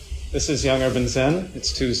This is Young Urban Zen.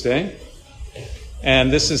 It's Tuesday. And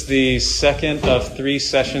this is the second of 3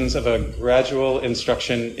 sessions of a gradual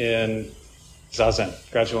instruction in Zazen,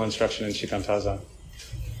 gradual instruction in Shikantaza.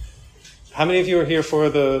 How many of you are here for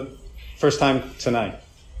the first time tonight?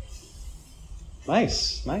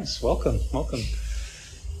 Nice. Welcome.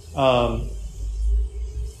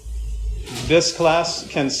 This class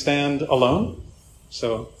can stand alone,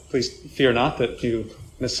 so please fear not that you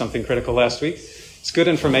missed something critical last week. It's good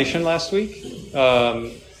information last week.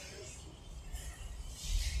 To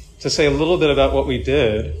say a little bit about what we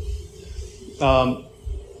did,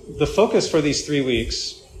 the focus for these 3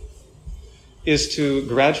 weeks is to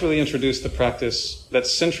gradually introduce the practice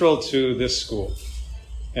that's central to this school,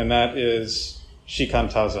 and that is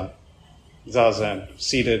Shikantaza, Zazen,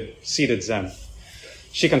 seated Zen.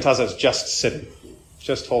 Shikantaza is just sitting,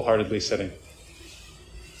 just wholeheartedly sitting.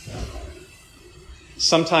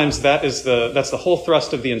 Sometimes that's the whole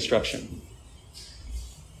thrust of the instruction.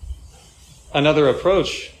 Another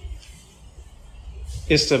approach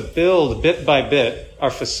is to build bit by bit our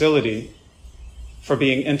facility for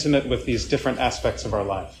being intimate with these different aspects of our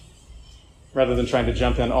life, rather than trying to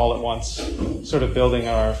jump in all at once, sort of building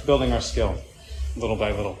our skill little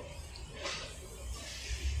by little.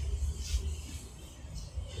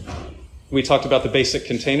 We talked about the basic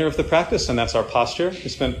container of the practice, and that's our posture. We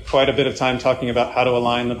spent quite a bit of time talking about how to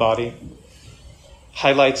align the body.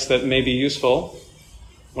 Highlights that may be useful.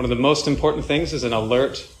 One of the most important things is an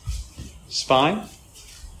alert spine.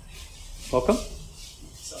 Welcome.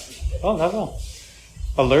 Oh, not at all.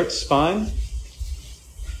 Alert spine.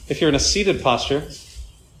 If you're in a seated posture,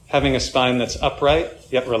 having a spine that's upright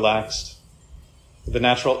yet relaxed. The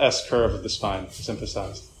natural S curve of the spine is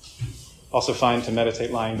emphasized. Also fine to meditate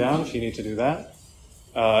lying down if you need to do that.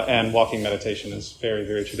 And walking meditation is very,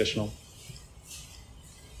 very traditional.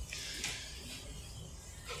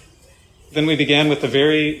 Then we began with the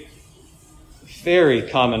very, very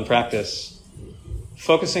common practice,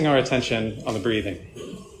 focusing our attention on the breathing.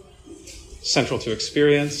 Central to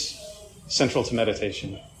experience, central to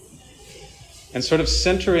meditation. And sort of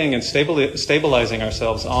centering and stabilizing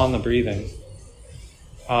ourselves on the breathing.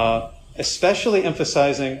 Especially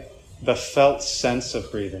emphasizing the felt sense of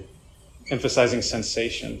breathing, emphasizing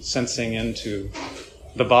sensation, sensing into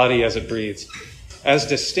the body as it breathes, as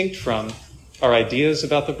distinct from our ideas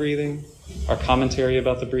about the breathing, our commentary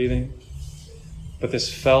about the breathing, but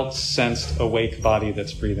this felt, sensed, awake body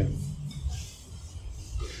that's breathing.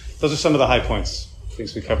 Those are some of the high points,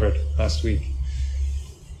 things we covered last week.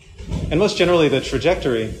 And most generally, the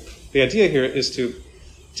trajectory, the idea here is to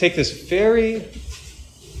take this very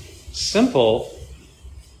simple,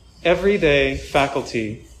 everyday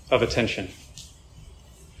faculty of attention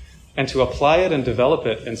and to apply it and develop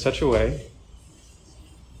it in such a way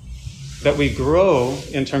that we grow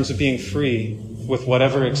in terms of being free with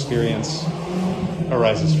whatever experience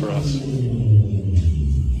arises for us.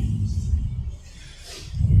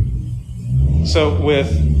 So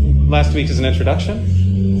with last week as an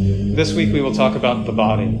introduction, this week we will talk about the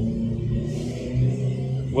body.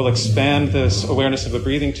 We'll expand this awareness of the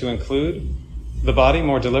breathing to include the body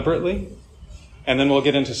more deliberately, and then we'll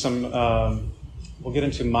get into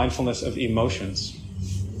mindfulness of emotions,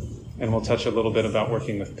 and we'll touch a little bit about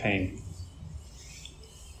working with pain.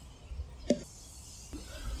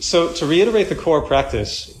 So to reiterate the core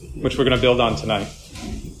practice, which we're going to build on tonight,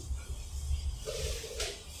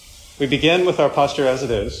 we begin with our posture as it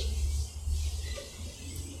is,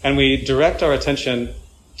 and we direct our attention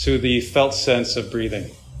to the felt sense of breathing,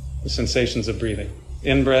 the sensations of breathing,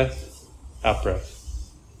 in-breath, out-breath.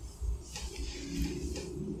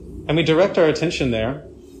 And we direct our attention there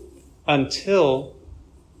until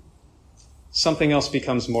something else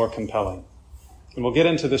becomes more compelling. And we'll get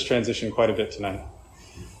into this transition quite a bit tonight.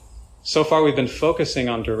 So far we've been focusing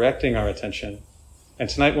on directing our attention, and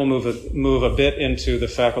tonight we'll move a bit into the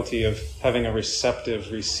faculty of having a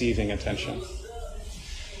receptive, receiving attention.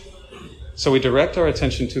 So we direct our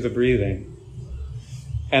attention to the breathing.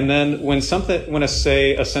 And then when a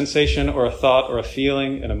sensation or a thought or a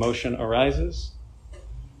feeling, an emotion arises,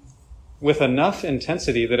 with enough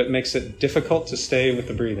intensity that it makes it difficult to stay with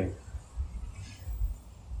the breathing,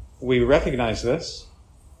 we recognize this,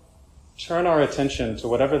 turn our attention to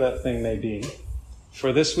whatever that thing may be.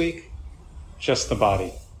 For this week, just the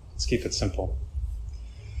body. Let's keep it simple.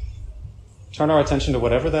 Turn our attention to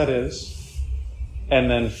whatever that is, and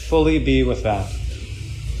then fully be with that.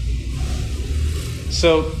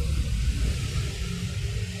 So,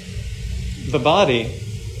 the body,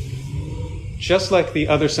 just like the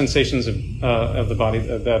other sensations of the body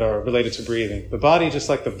that are related to breathing, the body, just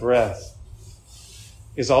like the breath,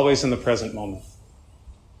 is always in the present moment.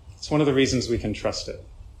 It's It's one of the reasons we can trust it.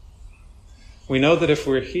 We know that if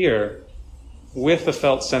we're here with the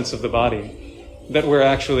felt sense of the body, that we're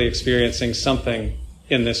actually experiencing something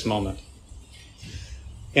in this moment.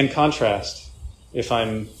 In contrast, if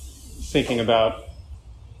I'm thinking about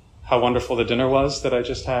how wonderful the dinner was that I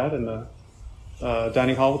just had in the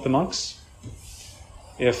dining hall with the monks,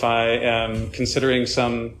 if I am considering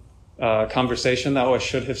some conversation that, oh, I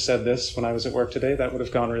should have said this when I was at work today, that would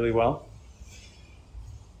have gone really well,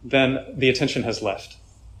 then the attention has left.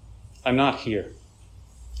 I'm not here.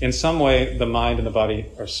 In some way, the mind and the body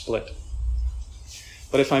are split.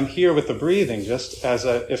 But if I'm here with the breathing, just as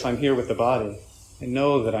if I'm here with the body, I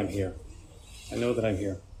know that I'm here. I know that I'm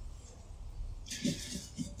here.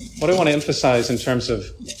 What I want to emphasize in terms of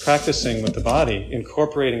practicing with the body,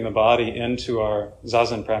 incorporating the body into our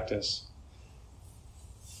Zazen practice,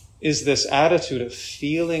 is this attitude of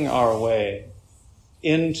feeling our way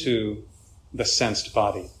into the sensed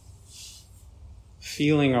body.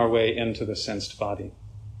 Feeling our way into the sensed body.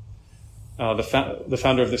 The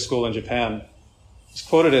founder of the school in Japan is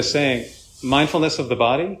quoted as saying, mindfulness of the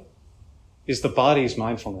body is the body's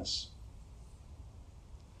mindfulness.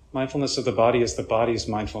 Mindfulness of the body is the body's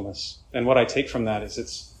mindfulness. And what I take from that is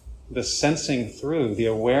it's the sensing through, the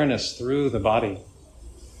awareness through the body,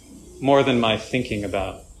 more than my thinking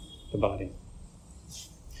about the body.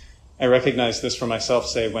 I recognize this for myself,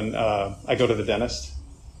 say, when I go to the dentist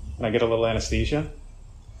and I get a little anesthesia.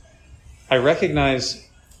 I recognize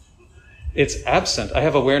it's absent. I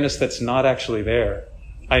have awareness that's not actually there.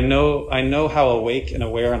 I know how awake and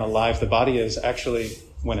aware and alive the body is actually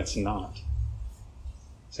when it's not.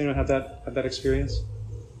 Does anyone have that experience?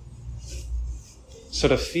 So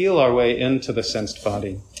to feel our way into the sensed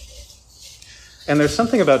body. And there's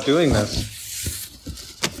something about doing this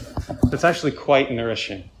that's actually quite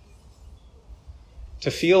nourishing. To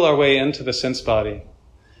feel our way into the sense body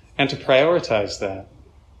and to prioritize that,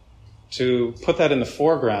 to put that in the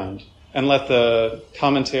foreground and let the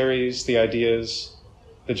commentaries, the ideas,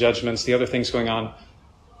 the judgments, the other things going on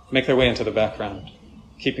make their way into the background,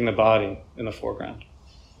 keeping the body in the foreground.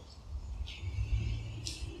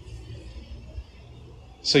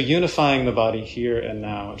 So unifying the body here and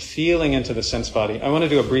now and feeling into the sense body. I want to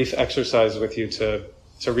do a brief exercise with you to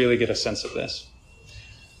really get a sense of this.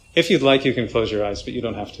 If you'd like, you can close your eyes, but you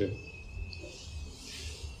don't have to.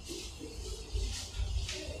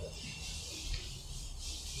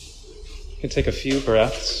 You can take a few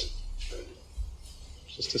breaths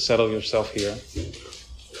just to settle yourself here.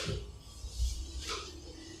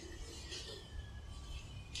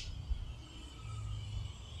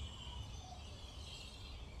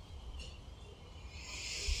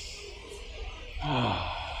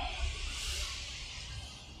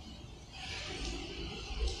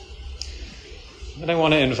 And I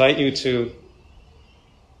want to invite you to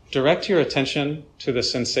direct your attention to the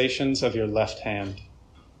sensations of your left hand.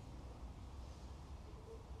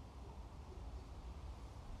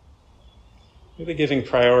 Really giving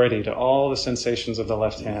priority to all the sensations of the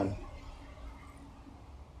left hand.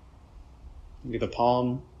 Maybe the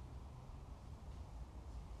palm,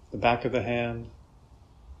 the back of the hand,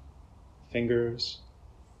 fingers,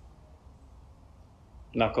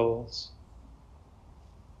 knuckles.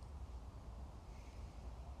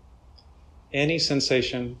 Any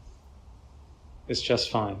sensation is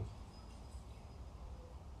just fine.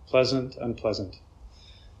 Pleasant, unpleasant.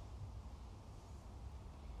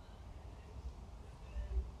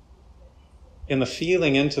 In the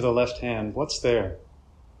feeling into the left hand, what's there?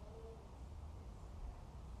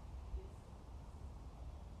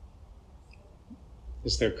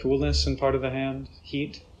 Is there coolness in part of the hand?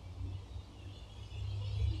 Heat?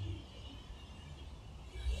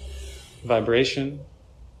 Vibration?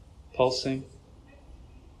 Pulsing?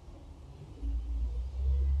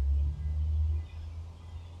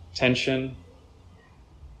 Tension?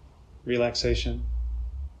 Relaxation?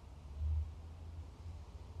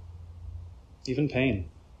 Even pain?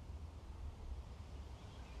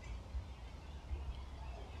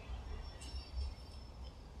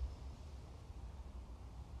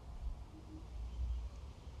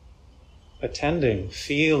 Attending,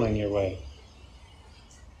 feeling your way.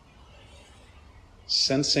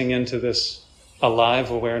 Sensing into this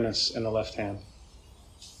alive awareness in the left hand.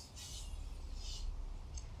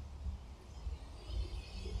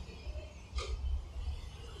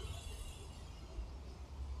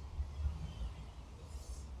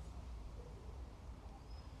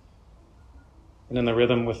 And in the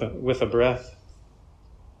rhythm with a breath,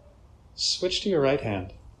 switch to your right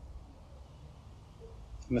hand.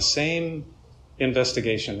 And the same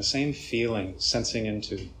investigation, the same feeling, sensing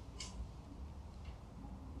into.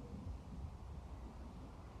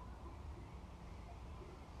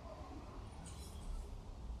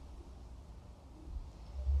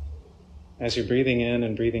 as you're breathing in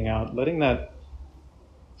and breathing out, letting that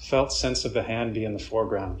felt sense of the hand be in the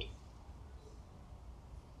foreground.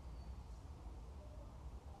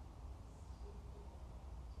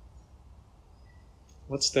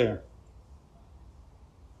 What's there?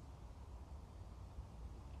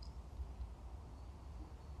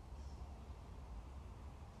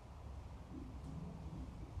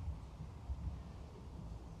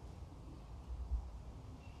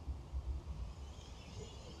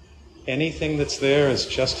 Anything that's there is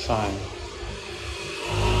just fine.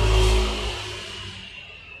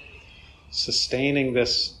 Sustaining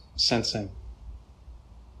this sensing.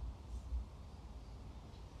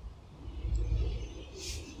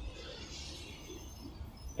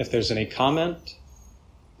 If there's any comment,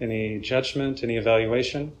 any judgment, any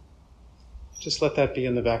evaluation, just let that be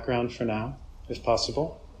in the background for now, if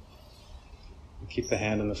possible. And keep the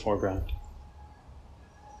hand in the foreground.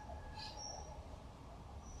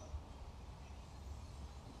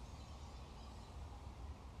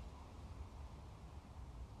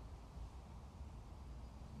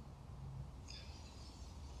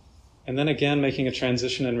 And then again, making a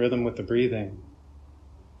transition in rhythm with the breathing.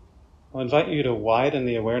 I'll invite you to widen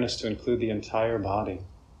the awareness to include the entire body.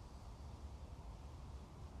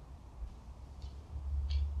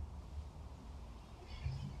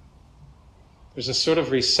 There's a sort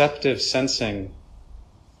of receptive sensing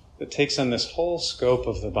that takes on this whole scope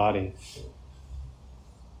of the body.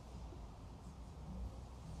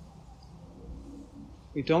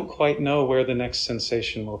 We don't quite know where the next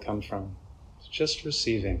sensation will come from. It's just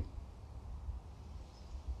receiving.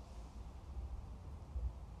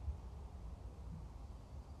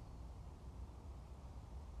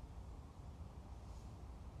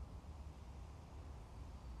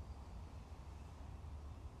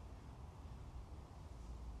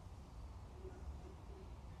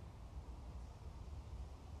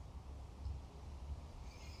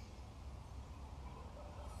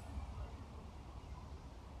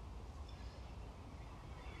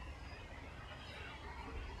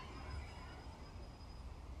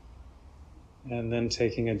 And then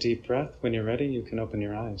taking a deep breath. When you're ready, you can open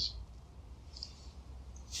your eyes.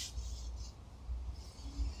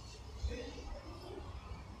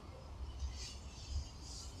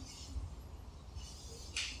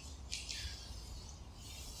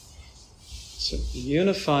 So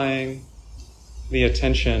unifying the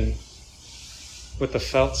attention with the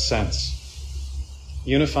felt sense,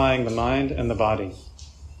 unifying the mind and the body,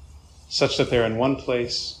 such that they're in one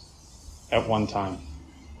place at one time.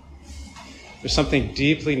 There's something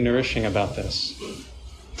deeply nourishing about this.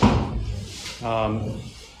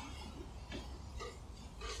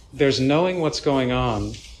 There's knowing what's going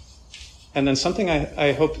on, and then something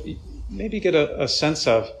I hope maybe get a sense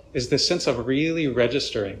of is this sense of really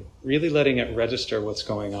registering, really letting it register what's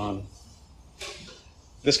going on.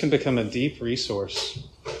 This can become a deep resource,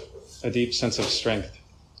 a deep sense of strength.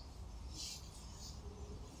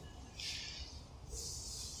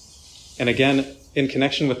 And again, in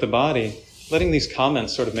connection with the body, letting these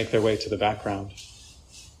comments sort of make their way to the background.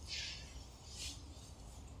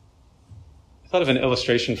 I thought of an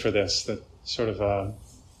illustration for this that sort of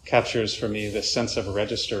captures for me this sense of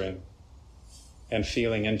registering and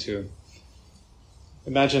feeling into.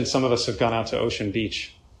 Imagine some of us have gone out to Ocean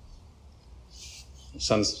Beach.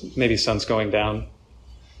 Sun's going down.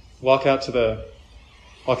 Walk out to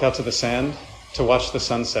the sand to watch the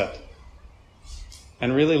sunset.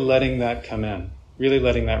 And really letting that come in, really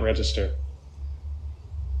letting that register.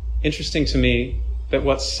 Interesting to me that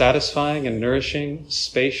what's satisfying and nourishing,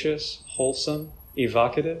 spacious, wholesome,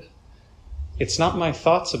 evocative, it's not my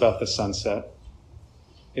thoughts about the sunset,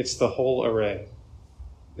 it's the whole array.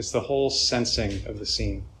 It's the whole sensing of the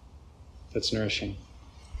scene that's nourishing.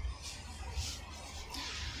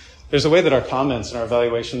 There's a way that our comments and our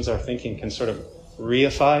evaluations, our thinking can sort of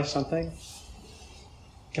reify something,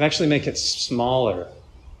 can actually make it smaller.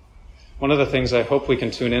 One of the things I hope we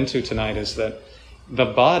can tune into tonight is that the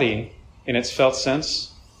body, in its felt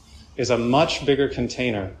sense, is a much bigger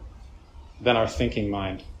container than our thinking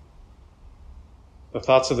mind. The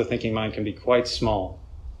thoughts of the thinking mind can be quite small,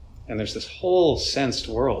 and there's this whole sensed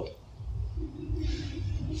world.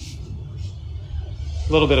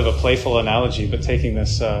 A little bit of a playful analogy, but taking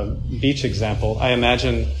this beach example, I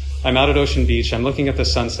imagine I'm out at Ocean Beach, I'm looking at the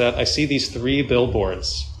sunset, I see these 3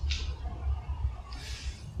 billboards.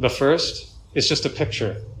 The first is just a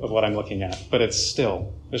picture of what I'm looking at, but it's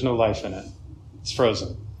still. There's no life in it. It's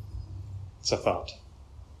frozen. It's a thought.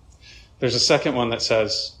 There's a second one that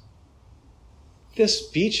says, this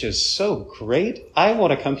beach is so great, I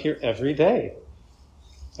want to come here every day.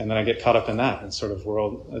 And then I get caught up in that and sort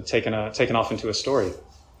of taken off into a story.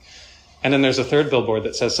 And then there's a third billboard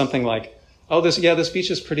that says something like, oh, this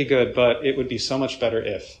beach is pretty good, but it would be so much better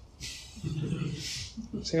if.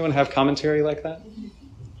 Does anyone have commentary like that?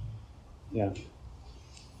 Yeah.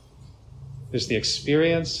 There's the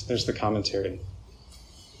experience, there's the commentary.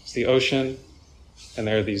 It's the ocean, and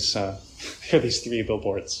there are these three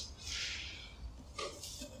billboards.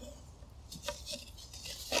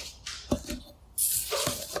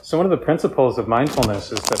 So one of the principles of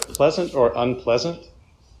mindfulness is that pleasant or unpleasant,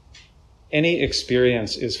 any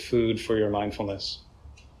experience is food for your mindfulness.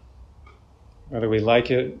 Whether we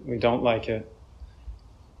like it, we don't like it,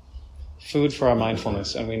 food for our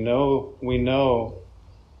mindfulness. And we know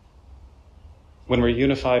when we're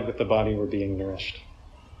unified with the body, we're being nourished.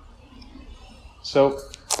 So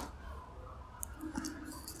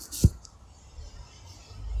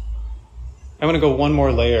I want to go one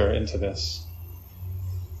more layer into this,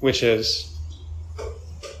 which is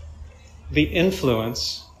the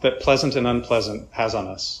influence that pleasant and unpleasant has on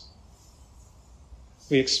us.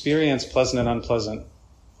 We experience pleasant and unpleasant,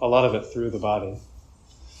 a lot of it through the body.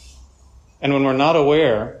 And when we're not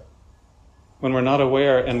aware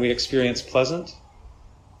and we experience pleasant,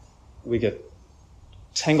 we get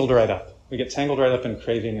tangled right up. We get tangled right up in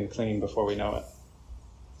craving and clinging before we know it.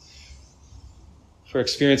 If we're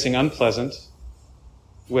experiencing unpleasant,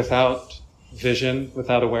 without vision,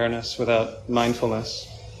 without awareness, without mindfulness,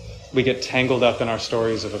 we get tangled up in our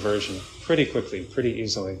stories of aversion pretty quickly, pretty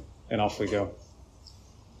easily, and off we go.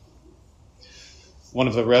 One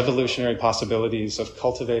of the revolutionary possibilities of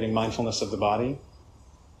cultivating mindfulness of the body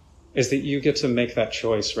is that you get to make that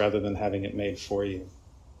choice rather than having it made for you.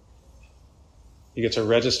 You get to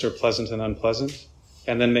register pleasant and unpleasant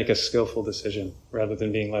and then make a skillful decision rather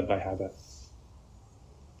than being led by habit.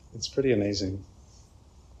 It's pretty amazing.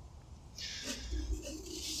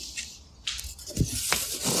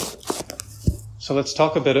 So let's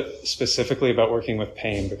talk a bit specifically about working with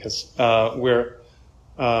pain, because we're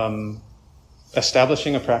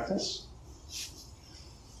establishing a practice.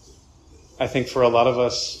 I think for a lot of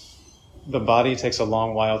us, the body takes a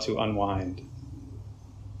long while to unwind.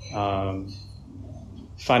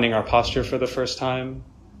 Finding our posture for the first time,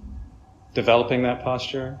 developing that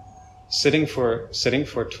posture, sitting for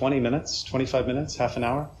 20 minutes, 25 minutes, half an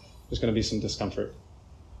hour, there's going to be some discomfort.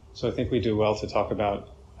 So I think we do well to talk about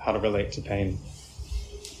how to relate to pain.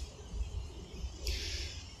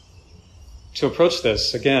 To approach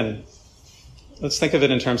this, again, let's think of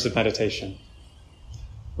it in terms of meditation.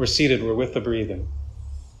 We're seated, we're with the breathing.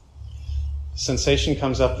 Sensation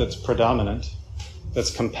comes up that's predominant,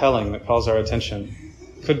 that's compelling, that calls our attention.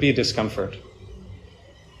 Could be discomfort.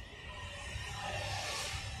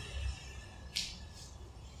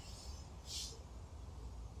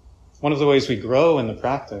 One of the ways we grow in the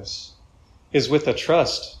practice is with the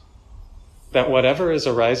trust that whatever is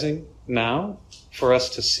arising now for us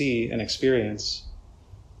to see and experience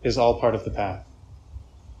is all part of the path.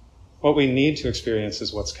 What we need to experience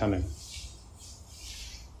is what's coming.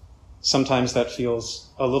 Sometimes that feels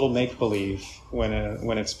a little make-believe when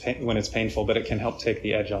it's painful, but it can help take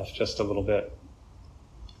the edge off just a little bit.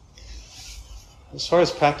 As far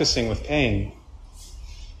as practicing with pain,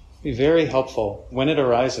 it'd be very helpful when it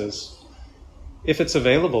arises, if it's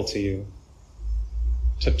available to you,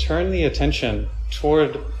 to turn the attention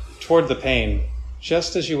toward the pain,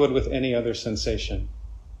 just as you would with any other sensation.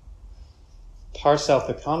 Parse out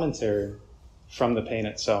the commentary from the pain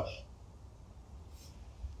itself.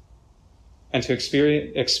 And to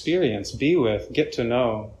experience, be with, get to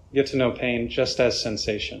know pain just as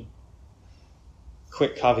sensation.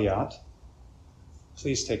 Quick caveat,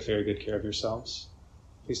 please take very good care of yourselves.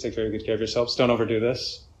 Please take very good care of yourselves. Don't overdo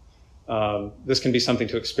this. This can be something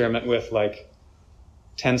to experiment with, like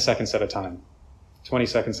 10 seconds at a time, 20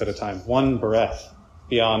 seconds at a time, one breath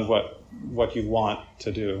beyond what you want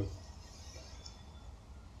to do.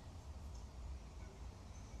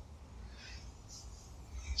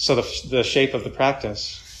 So the shape of the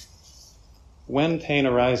practice, when pain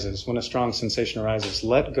arises, when a strong sensation arises,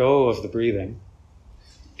 let go of the breathing.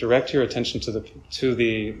 Direct your attention to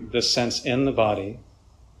the sense in the body.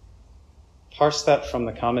 Parse that from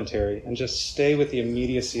the commentary and just stay with the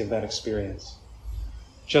immediacy of that experience.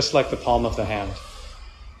 Just like the palm of the hand.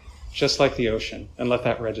 Just like the ocean. And let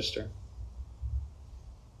that register.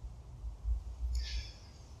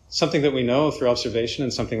 Something that we know through observation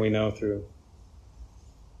and something we know through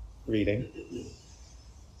reading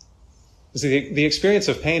is the experience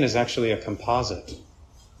of pain is actually a composite.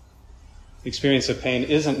 The experience of pain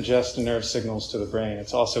isn't just nerve signals to the brain,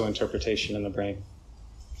 it's also interpretation in the brain.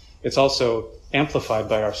 It's also amplified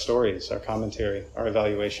by our stories, our commentary, our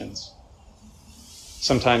evaluations.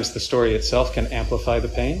 Sometimes the story itself can amplify the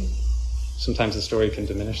pain, Sometimes the story can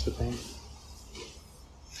diminish the pain.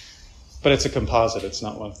 But it's a composite, it's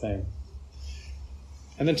not one thing.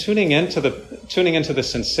 And then tuning into the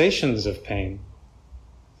sensations of pain.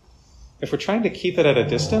 If we're trying to keep it at a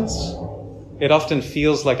distance, it often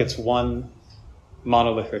feels like it's one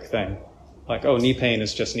monolithic thing. Like, oh, knee pain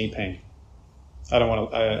is just knee pain. I don't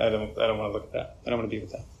want to look at that. I don't want to be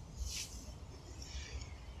with that.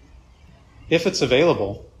 If it's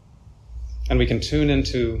available, and we can tune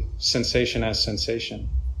into sensation as sensation,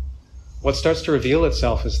 what starts to reveal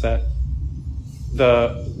itself is that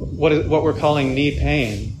what we're calling knee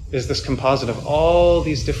pain is this composite of all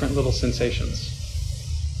these different little sensations.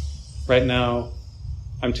 Right now,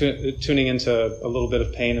 I'm tuning into a little bit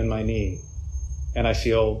of pain in my knee, and I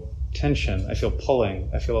feel tension, I feel pulling,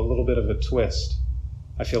 I feel a little bit of a twist,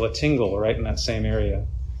 I feel a tingle right in that same area.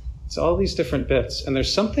 It's all these different bits, and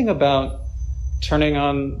there's something about turning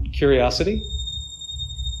on curiosity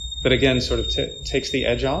that again sort of takes the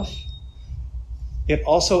edge off. It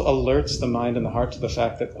also alerts the mind and the heart to the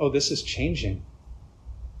fact that, oh, this is changing.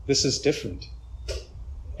 This is different.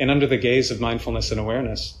 And under the gaze of mindfulness and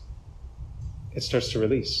awareness, it starts to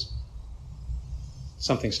release.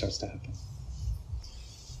 Something starts to happen.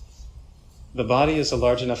 The body is a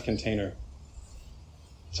large enough container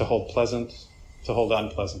to hold pleasant, to hold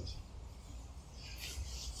unpleasant.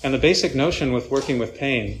 And the basic notion with working with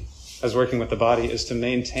pain, as working with the body, is to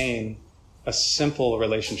maintain a simple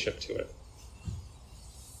relationship to it.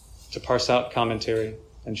 To parse out commentary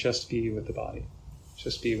and just be with the body.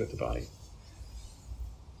 Just be with the body.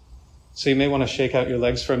 So you may want to shake out your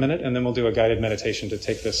legs for a minute, and then we'll do a guided meditation to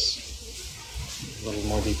take this a little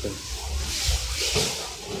more deeply.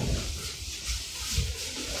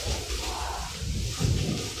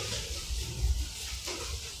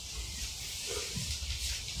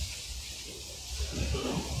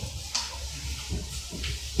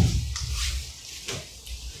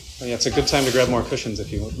 Oh, yeah, it's a good time to grab more cushions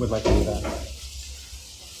if you would like to do that.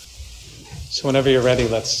 So whenever you're ready,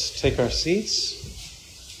 let's take our seats.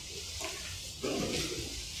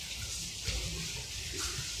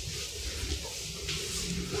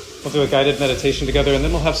 We'll do a guided meditation together, and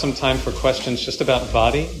then we'll have some time for questions just about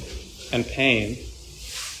body and pain,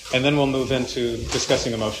 and then we'll move into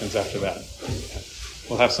discussing emotions after that.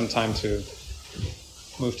 We'll have some time to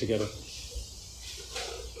move together.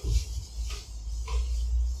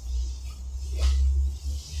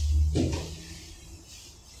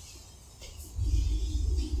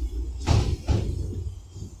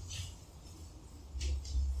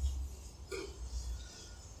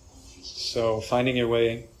 So finding your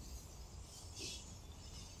way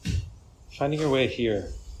here.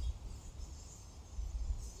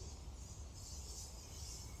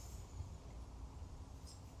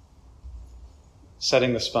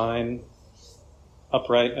 Setting the spine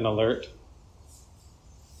upright and alert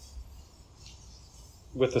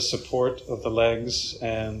with the support of the legs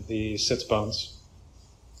and the sits bones.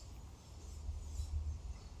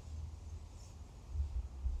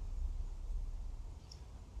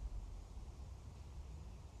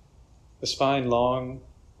 The spine long,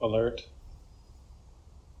 alert,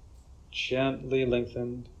 gently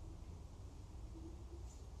lengthened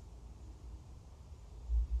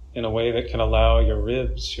in a way that can allow your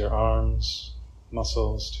ribs, your arms,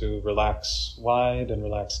 muscles to relax wide and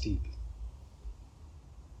relax deep.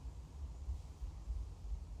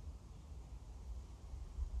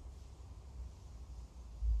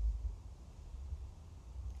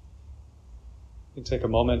 You can take a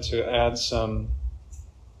moment to add some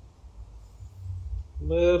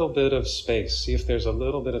little bit of space. See if there's a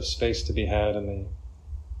little bit of space to be had in the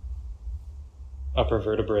upper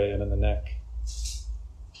vertebrae and in the neck,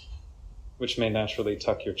 which may naturally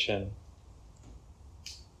tuck your chin.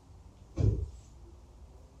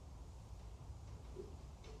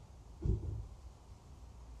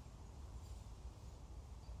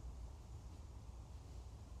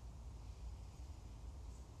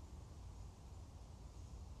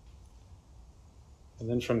 And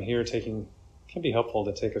then from here, it can be helpful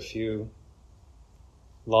to take a few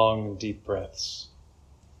long, deep breaths,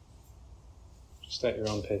 just at your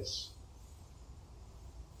own pace.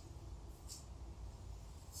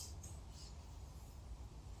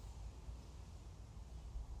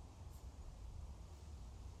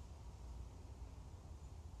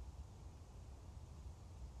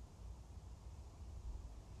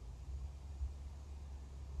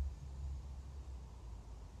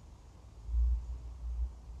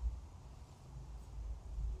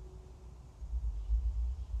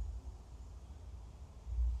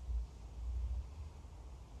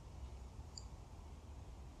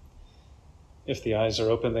 If the eyes are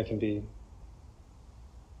open, they can be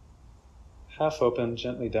half open,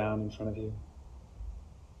 gently down in front of you.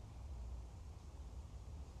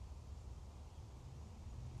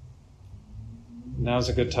 Now's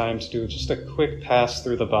a good time to do just a quick pass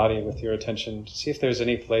through the body with your attention to see if there's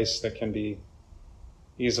any place that can be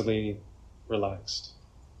easily relaxed.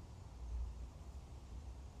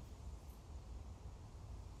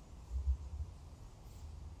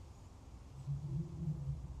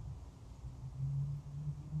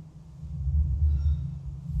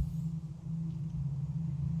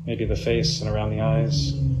 Maybe the face and around the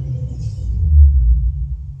eyes.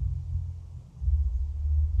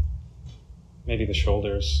 Maybe the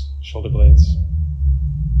shoulders, shoulder blades.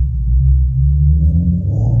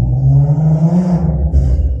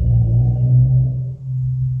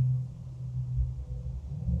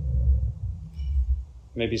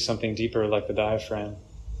 Maybe something deeper like the diaphragm.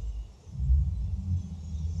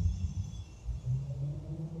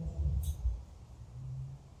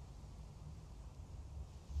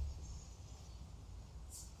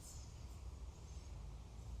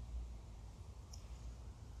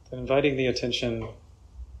 Then inviting the attention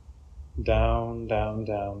down, down,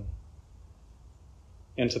 down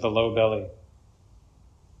into the low belly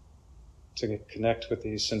to connect with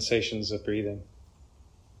these sensations of breathing.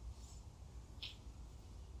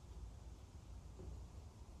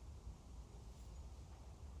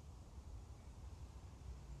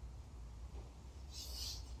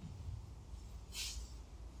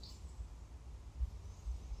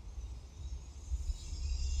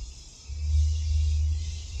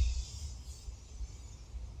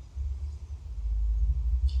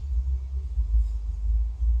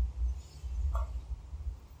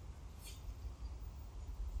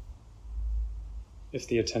 If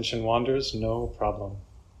the attention wanders, no problem.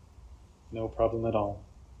 No problem at all.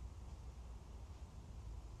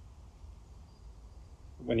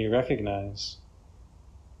 When you recognize,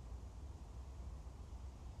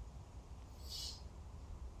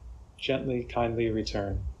 gently, kindly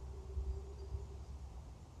return.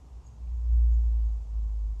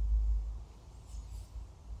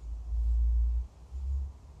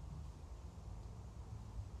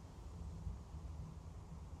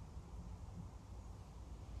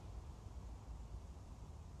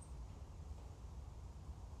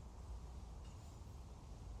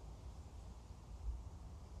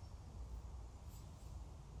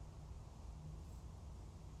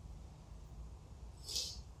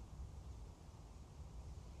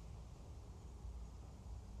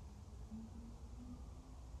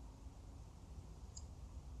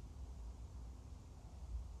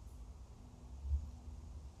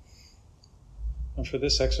 And for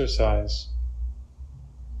this exercise,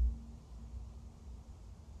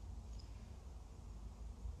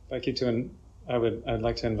 I'd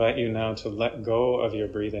like to invite you now to let go of your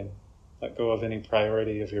breathing. Let go of any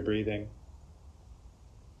priority of your breathing.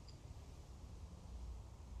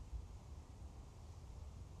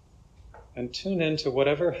 And tune into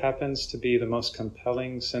whatever happens to be the most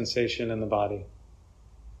compelling sensation in the body.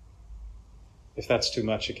 If that's too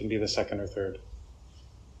much, it can be the second or third.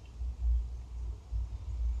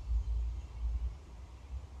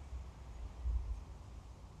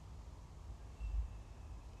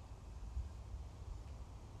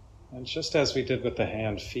 And just as we did with the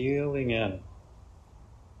hand, feeling in.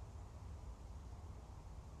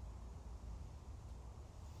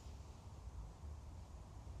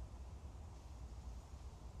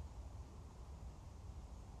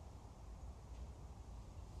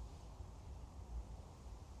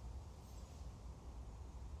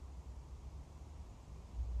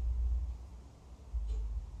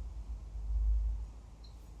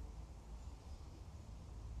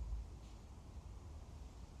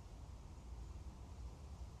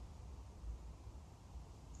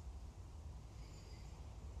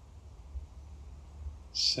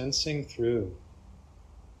 Sensing through.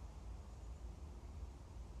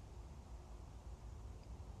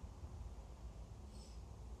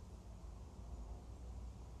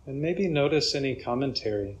 And maybe notice any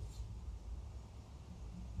commentary.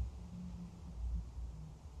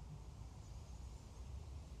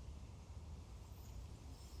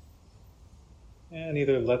 And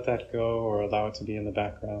either let that go or allow it to be in the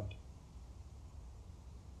background.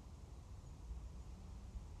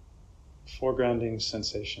 Foregrounding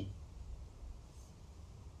sensation.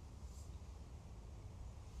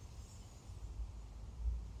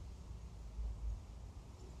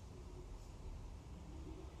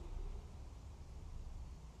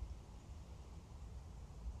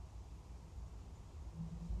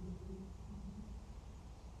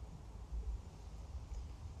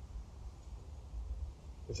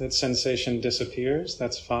 If that sensation disappears,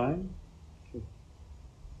 that's fine.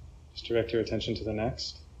 Just direct your attention to the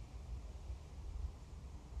next.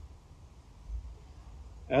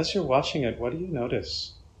 As you're watching it, what do you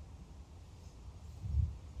notice?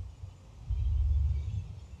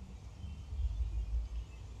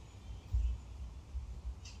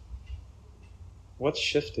 What's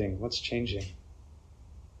shifting? What's changing?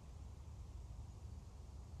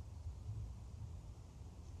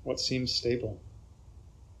 What seems stable?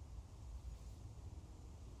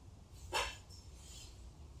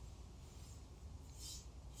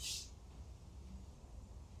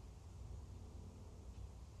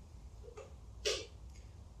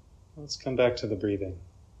 Let's come back to the breathing.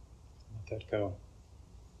 Let that go.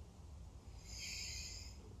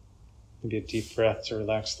 Maybe a deep breath to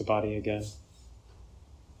relax the body again.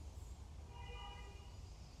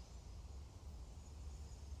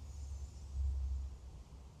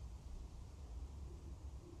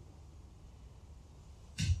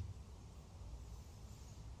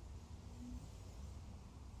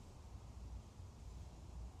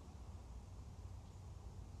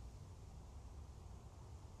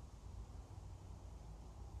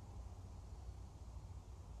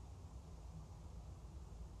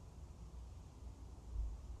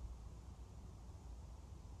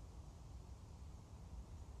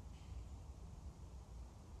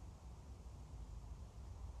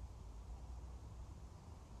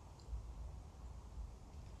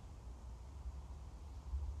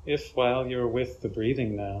 If while you're with the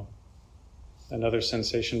breathing now, another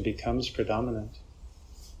sensation becomes predominant,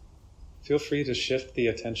 feel free to shift the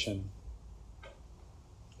attention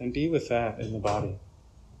and be with that in the body.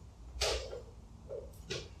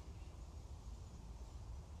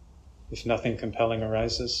 If nothing compelling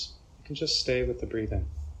arises, you can just stay with the breathing.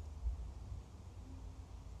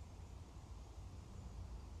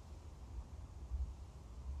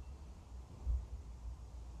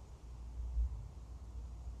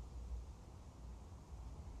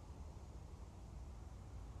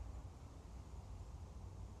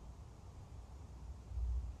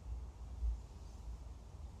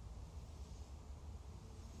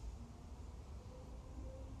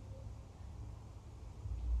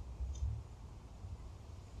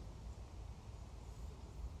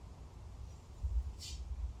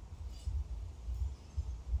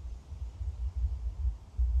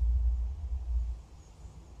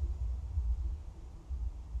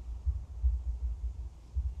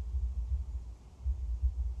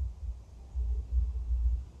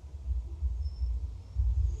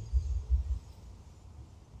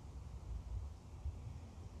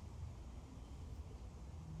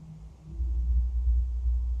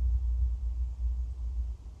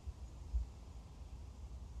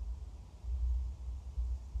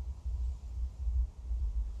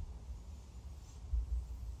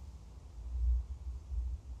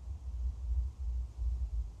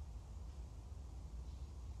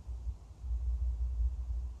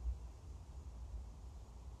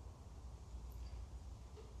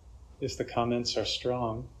 If the comments are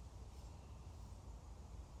strong,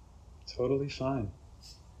 totally fine.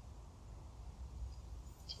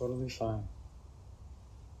 Totally fine.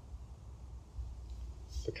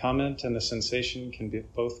 The comment and the sensation can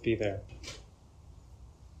both be there.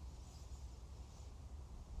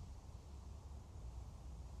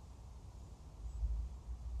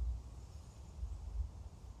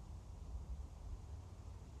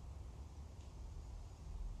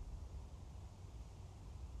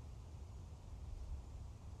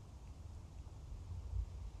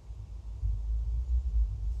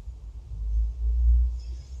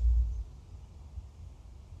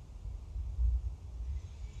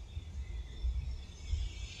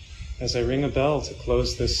 As I ring a bell to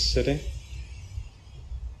close this sitting,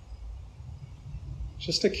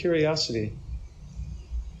 just a curiosity.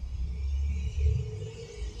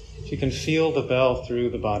 If you can feel the bell through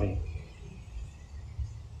the body,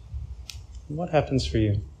 what happens for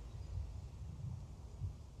you?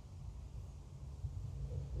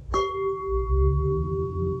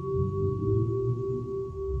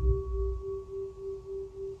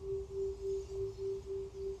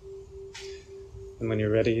 And when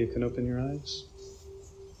you're ready, you can open your eyes.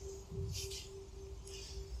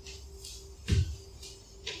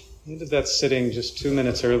 I ended that sitting just 2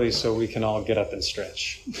 minutes early so we can all get up and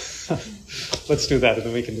stretch. Let's do that, and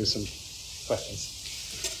then we can do some questions.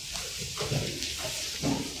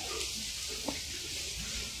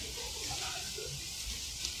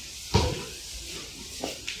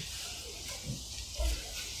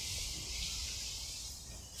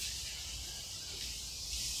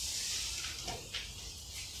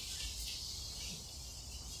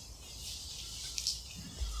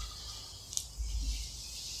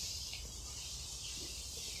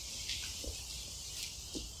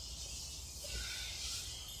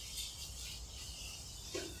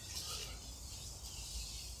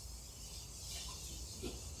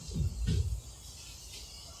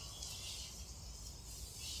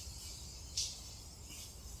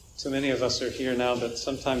 So many of us are here now, but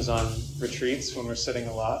sometimes on retreats when we're sitting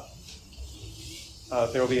a lot,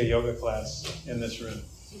 there will be a yoga class in this room.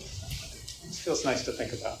 It feels nice to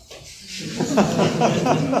think about.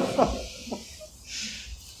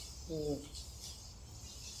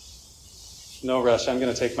 No rush. I'm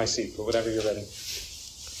going to take my seat, but whenever you're ready.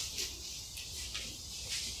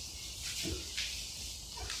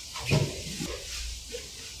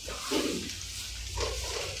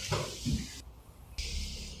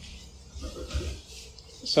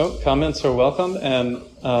 So, comments are welcome. And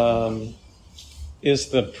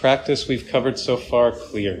is the practice we've covered so far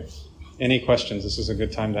clear? Any questions? This is a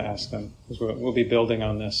good time to ask them, because we'll be building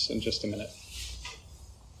on this in just a minute.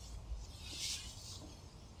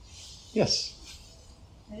 Yes?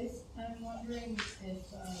 I'm wondering if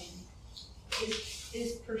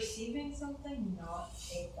is perceiving something not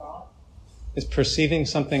a thought? Is perceiving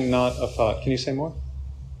something not a thought? Can you say more?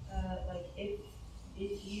 Like if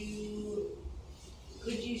you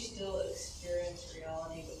could you still experience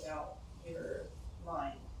reality without your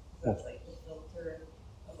mind? That's like the filter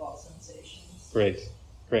of all sensations. Great.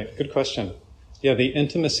 Good question. Yeah, the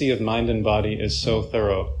intimacy of mind and body is so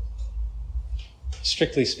thorough.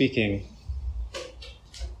 Strictly speaking,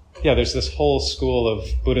 yeah, there's this whole school of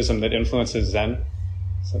Buddhism that influences Zen.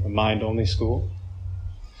 It's like a mind-only school.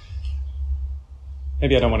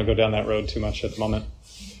 Maybe I don't want to go down that road too much at the moment.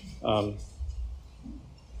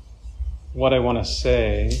 What I want to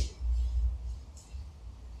say,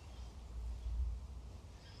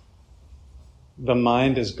 the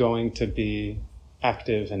mind is going to be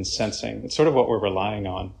active and sensing. It's sort of what we're relying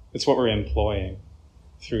on. It's what we're employing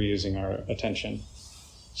through using our attention.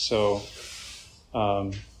 So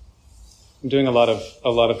I'm doing a lot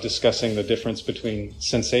of discussing the difference between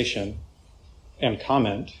sensation and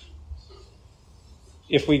comment.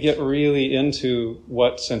 If we get really into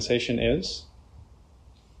what sensation is,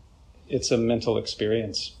 it's a mental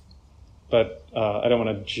experience. But I don't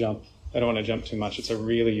want to jump too much. It's a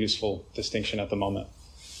really useful distinction at the moment.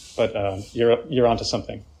 But you're onto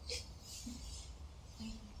something.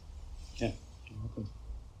 Yeah, you're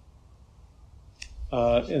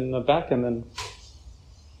welcome. In the back, and then.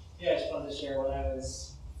 Yeah, I just wanted to share when I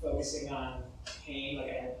was focusing on pain, like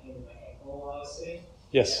I had pain in my ankle while I was sitting.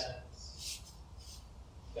 Yes. And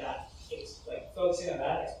that, like focusing on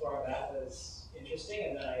that, exploring that was interesting,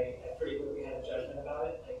 and then I pretty quickly had a judgment about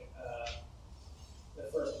it. Like the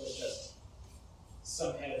first was just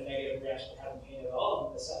some kind of negative reaction to having pain at all,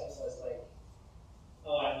 and the second was like,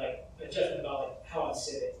 oh, I'm like a judgment about like how I'm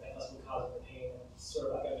sitting, that must be causing the pain, and it's sort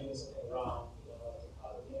of like I'm doing something wrong, even though it's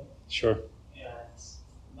causing pain. Sure. And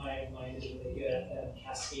my mind is really good at then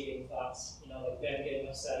cascading thoughts, like then getting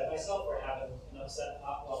upset at myself or having an upset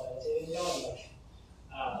thought while meditating,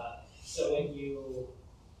 so when you,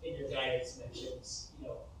 in your guidance, mentions,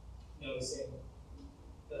 noticing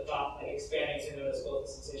the thought, like expanding to notice both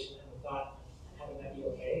the sensation and the thought, and having that be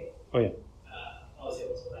okay. Oh, yeah. I was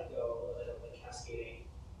able to let go a little bit of the cascading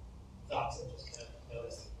thoughts and just kind of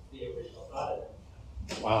notice the original thought and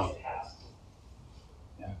then Wow. it passed.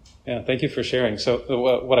 Yeah, thank you for sharing. So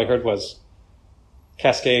what I heard was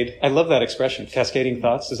cascade. I love that expression, cascading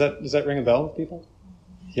thoughts. Does that ring a bell with people?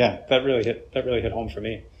 Yeah, that really hit home for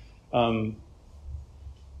me.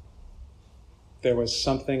 There was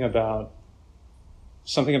something about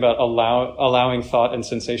allowing thought and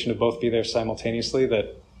sensation to both be there simultaneously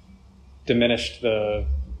that diminished the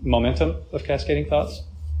momentum of cascading thoughts.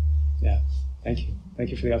 Yeah, thank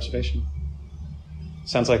you for the observation.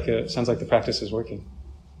 Sounds like the practice is working.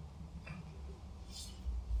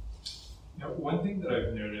 One thing that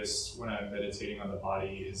I've noticed when I'm meditating on the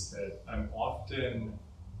body is that I'm often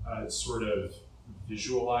sort of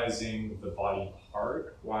visualizing the body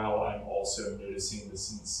part while I'm also noticing the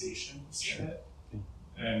sensations in it.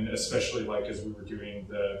 And especially like as we were doing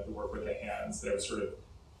the work with the hands, that I was sort of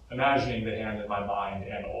imagining the hand in my mind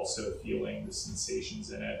and also feeling the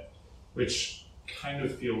sensations in it, which kind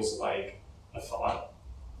of feels like a thought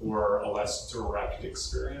or a less direct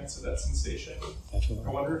experience of that sensation. Definitely. I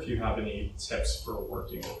wonder if you have any tips for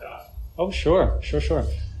working with that. Oh, sure.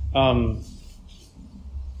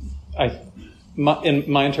 In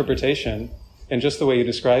my interpretation, and just the way you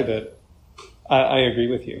describe it, I agree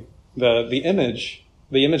with you. The image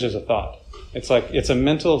is a thought. It's a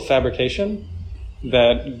mental fabrication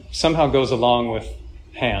that somehow goes along with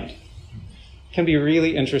hand. It can be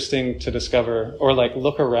really interesting to discover, or like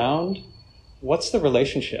look around. What's the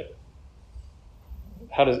relationship?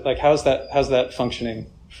 How's that functioning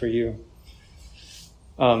for you?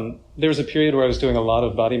 There was a period where I was doing a lot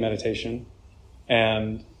of body meditation,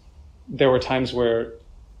 and there were times where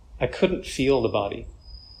I couldn't feel the body.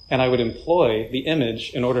 and I would employ the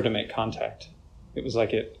image in order to make contact. It was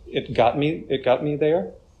like it got me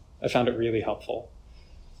there. I found it really helpful.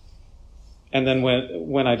 And then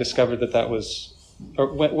when I discovered that was, or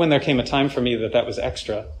when there came a time for me that was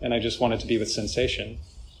extra, and I just wanted to be with sensation,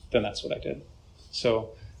 then that's what I did. So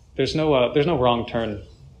there's no wrong turn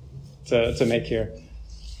to make here.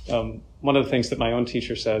 One of the things that my own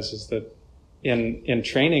teacher says is that in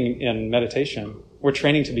training in meditation, we're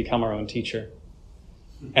training to become our own teacher.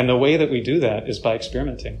 And the way that we do that is by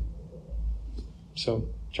experimenting. So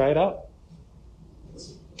try it out.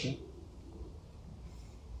 Yeah.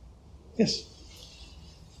 Yes?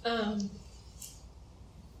 I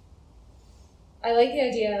like the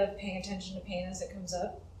idea of paying attention to pain as it comes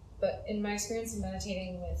up, but in my experience in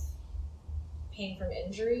meditating with pain from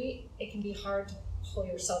injury, it can be hard to pull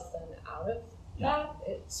yourself then out of that.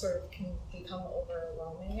 It sort of can become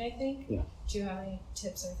overwhelming, I think. Yeah. Do you have any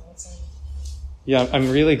tips or thoughts on? Yeah, I'm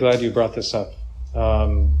really glad you brought this up.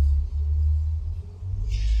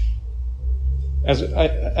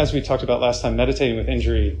 As we talked about last time, meditating with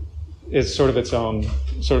injury is sort of its own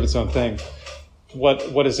thing.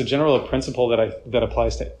 What is a general principle that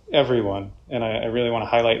applies to everyone, and I really want to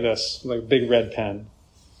highlight this, like big red pen,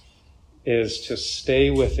 is to stay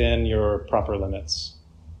within your proper limits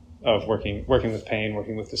of working with pain,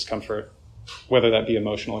 working with discomfort, whether that be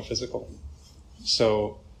emotional or physical.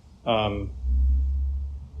 So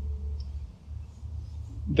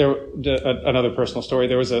another personal story.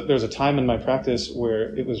 There was a time in my practice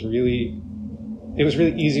where it was really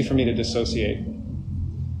easy for me to dissociate,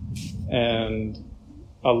 and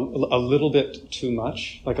a little bit too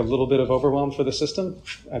much, like a little bit of overwhelm for the system,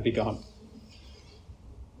 I'd be gone.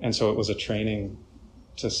 And so it was a training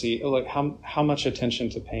to see like how much attention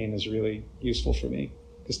to pain is really useful for me,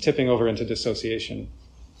 because tipping over into dissociation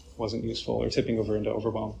wasn't useful, or tipping over into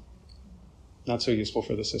overwhelm, not so useful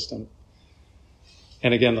for the system.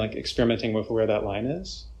 And again, like experimenting with where that line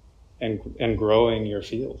is, and growing your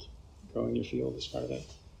field. Growing your field is part of that.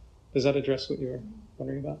 Does that address what you were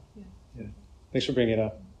wondering about? Yeah. Thanks for bringing it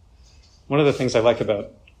up. One of the things I like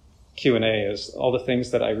about Q&A is all the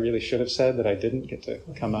things that I really should have said that I didn't get to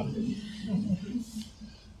come up.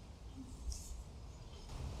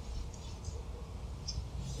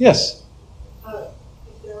 Yes?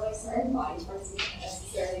 If there are like certain body parts you can't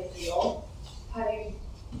necessarily feel, how do you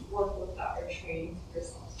work with that or train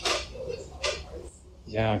yourself to feel those body parts?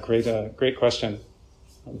 Yeah, great question.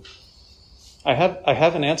 I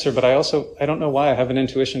have an answer, but I don't know why. I have an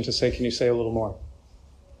intuition to say, can you say a little more?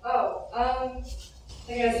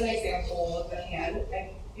 Like as an example, with the hand,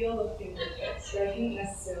 I feel the fingertips, but I can't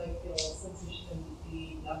necessarily feel sensation in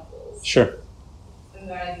the knuckles. Sure. And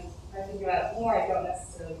then I think about it more, I don't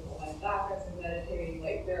necessarily pull my back as I'm meditating,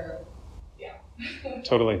 like they're, yeah.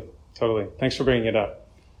 Totally. Thanks for bringing it up.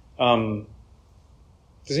 Does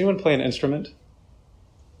anyone play an instrument?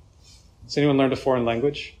 Has anyone learned a foreign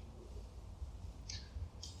language?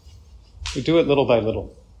 We do it little by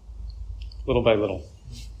little. Little by little.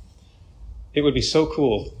 It would be so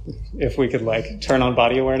cool if we could like turn on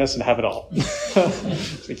body awareness and have it all.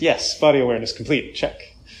 It's like, yes, body awareness complete, check.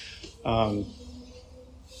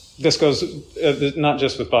 This goes not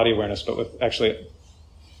just with body awareness, but with actually,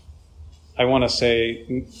 I want to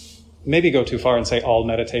say, maybe go too far and say all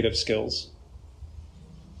meditative skills,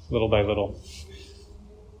 little by little.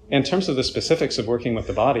 In terms of the specifics of working with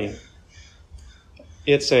the body,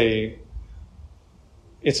 it's a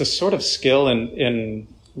sort of skill in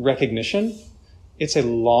recognition. It's a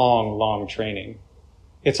long training.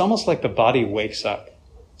 It's almost like the body wakes up.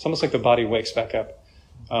 It's almost like the body wakes back up.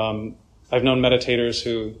 I've known meditators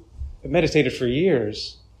who have meditated for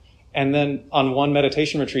years, and then on one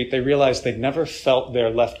meditation retreat, they realized they'd never felt their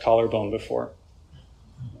left collarbone before.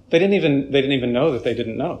 They didn't even know that they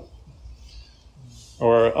didn't know.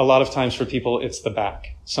 Or a lot of times for people, it's the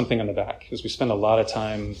back, something on the back, because we spend a lot of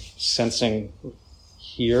time sensing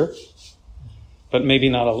here, but maybe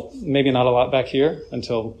not a lot back here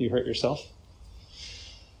until you hurt yourself.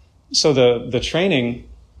 So the training,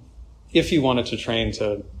 if you wanted to train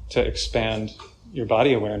to expand your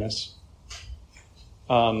body awareness,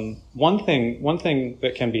 one thing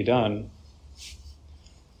that can be done,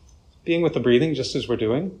 being with the breathing just as we're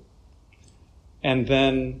doing, and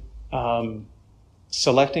then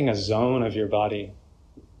selecting a zone of your body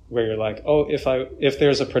where you're like, oh, if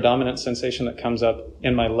there's a predominant sensation that comes up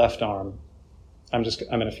in my left arm, I'm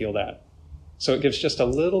going to feel that. So it gives just a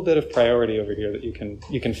little bit of priority over here that you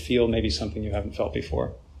can feel maybe something you haven't felt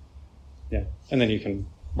before. Yeah. And then you can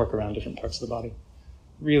work around different parts of the body.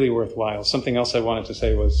 Really worthwhile. Something else I wanted to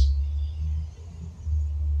say was,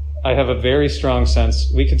 I have a very strong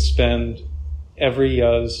sense we could spend every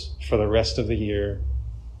yuz for the rest of the year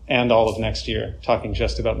and all of next year, talking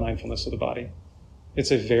just about mindfulness of the body.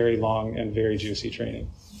 It's a very long and very juicy training.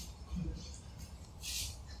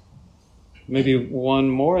 Maybe one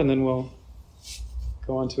more, and then we'll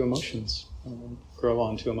go on to emotions. Grow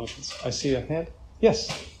on to emotions. I see a hand.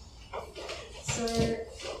 Yes. So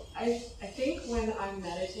I think when I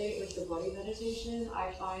meditate with the body meditation,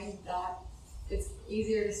 I find that it's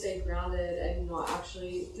easier to stay grounded and not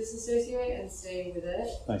actually disassociate and stay with it.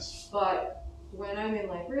 Nice. But when I'm in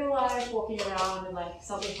like real life, walking around and like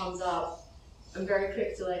something comes up, I'm very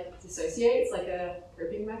quick to like dissociate. It's like a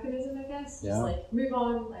coping mechanism, I guess. Yeah. Just like move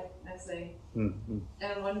on, like next thing. Mm-hmm.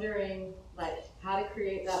 And I'm wondering like how to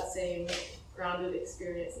create that same grounded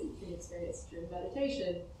experience that you can experience during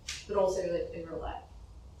meditation, but also like in real life.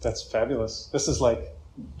 That's fabulous. This is like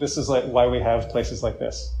why we have places like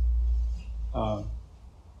this.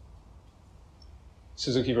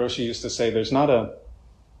 Suzuki Roshi used to say, "There's not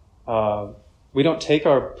we don't take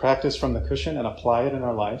our practice from the cushion and apply it in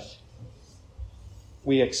our life.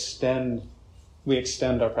 We extend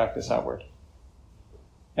our practice outward,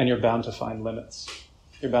 and you're bound to find limits.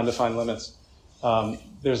 You're bound to find limits."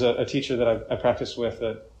 There's a teacher that I practiced with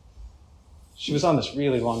that she was on this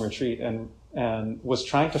really long retreat and was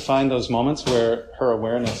trying to find those moments where her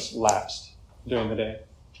awareness lapsed during the day,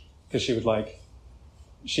 because she would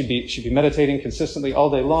she'd be meditating consistently all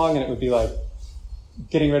day long, and it would be like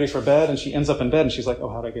getting ready for bed, and she ends up in bed and she's like, "Oh,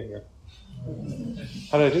 how did I get here?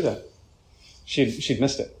 How did I do that?" She'd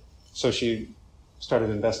missed it. So she started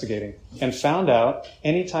investigating and found out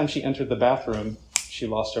anytime she entered the bathroom, she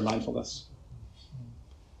lost her mindfulness.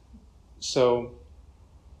 So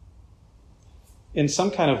in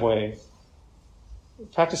some kind of way,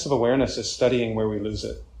 practice of awareness is studying where we lose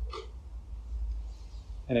it.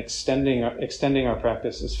 And extending our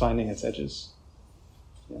practice is finding its edges.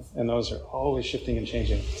 Yeah. And those are always shifting and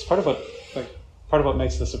changing. It's part of what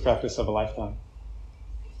makes this a practice of a lifetime.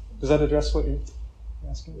 Does that address what you're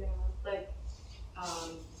asking? Yeah,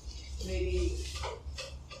 maybe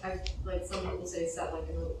some people say set like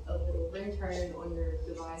a little ringtone on your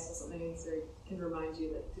device or something, so it can remind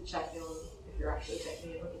you to check in if you're actually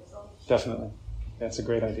checking in on yourself. Definitely, that's a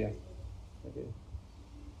great idea.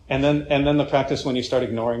 And then the practice when you start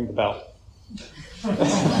ignoring the bell.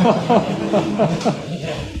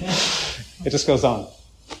 It just goes on.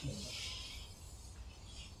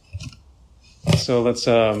 So let's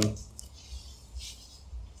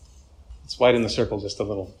widen the circle just a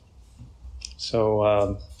little.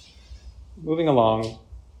 So moving along,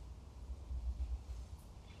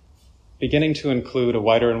 beginning to include a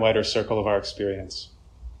wider and wider circle of our experience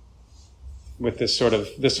with this sort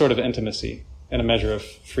of intimacy and a measure of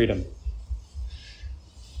freedom.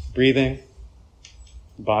 Breathing,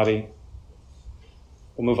 body.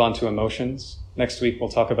 We'll move on to emotions. Next week we'll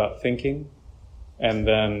talk about thinking, and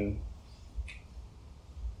then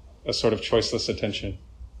a sort of choiceless attention.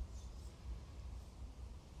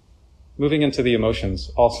 Moving into the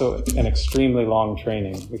emotions, also an extremely long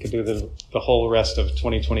training. We could do the whole rest of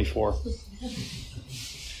 2024.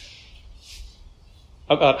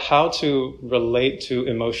 About how to relate to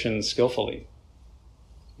emotions skillfully.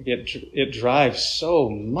 It drives so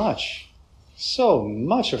much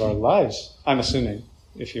of our lives, I'm assuming,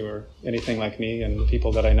 if you were anything like me and the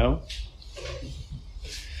people that I know.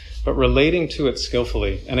 But relating to it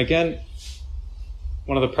skillfully. And again,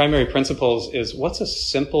 one of the primary principles is, what's a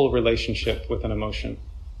simple relationship with an emotion?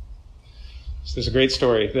 So there's a great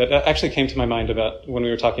story that actually came to my mind about when we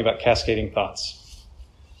were talking about cascading thoughts.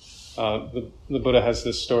 The Buddha has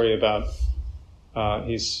this story about, I'm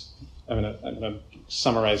going to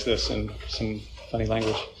summarize this in some funny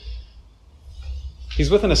language. He's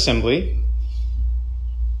with an assembly.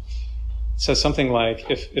 It says something like,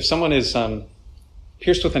 if someone is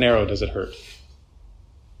pierced with an arrow, does it hurt?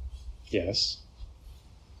 Yes.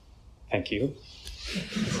 Thank you.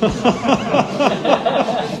 And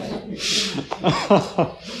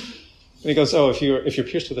he goes, if you're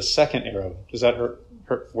pierced with a second arrow, does that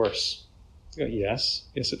hurt worse? You go, yes,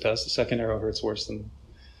 it does. The second arrow hurts worse than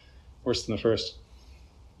the first.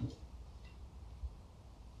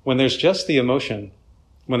 When there's just the emotion,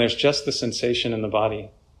 when there's just the sensation in the body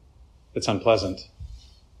that's unpleasant,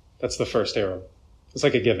 that's the first arrow. It's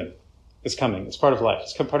like a given. It's coming. It's part of life.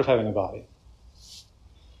 It's part of having a body.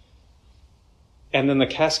 And then the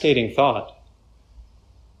cascading thought,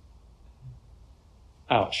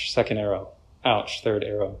 ouch, second arrow. Ouch, third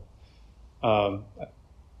arrow. One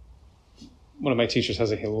of my teachers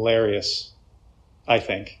has a hilarious, I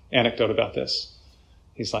think, anecdote about this.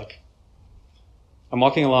 He's like, I'm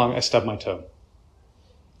walking along, I stub my toe.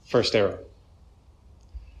 First arrow.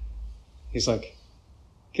 He's like,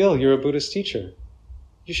 Gil, you're a Buddhist teacher.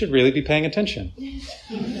 You should really be paying attention.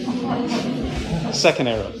 Second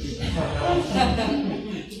arrow.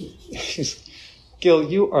 Gil,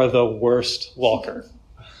 you are the worst walker.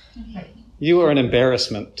 You are an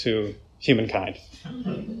embarrassment to humankind.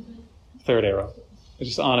 Third arrow. It's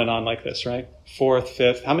just on and on like this, right? Fourth,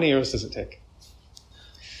 fifth. How many arrows does it take?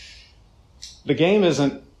 The game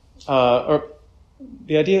isn't, or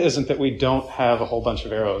the idea isn't that we don't have a whole bunch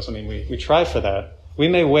of arrows. I mean, we try for that. We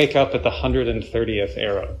may wake up at the 130th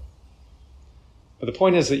arrow. But the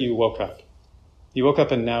point is that you woke up. You woke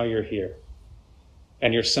up and now you're here.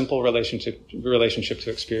 And your simple relationship to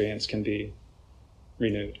experience can be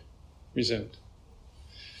renewed, resumed.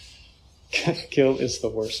 Gil is the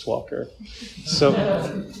worst walker. So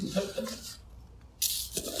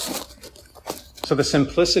the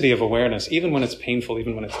simplicity of awareness, even when it's painful,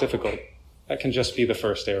 even when it's difficult, that can just be the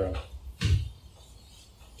first arrow.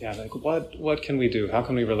 Yeah, like what can we do? How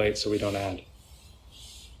can we relate so we don't add?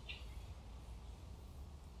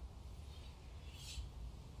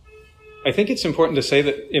 I think it's important to say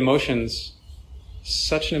that emotions are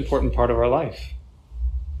such an important part of our life.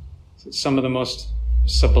 It's some of the most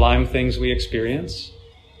sublime things we experience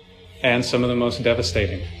and some of the most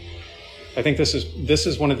devastating. I think this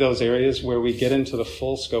is one of those areas where we get into the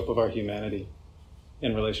full scope of our humanity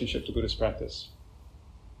in relationship to Buddhist practice.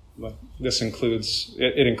 This includes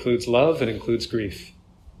love, it includes grief.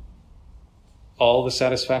 All the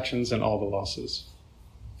satisfactions and all the losses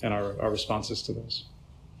and our responses to those.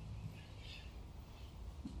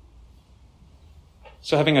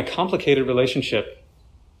 So having a complicated relationship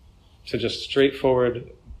to just straightforward,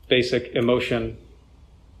 basic emotion,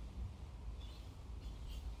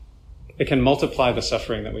 it can multiply the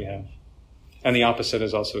suffering that we have. And the opposite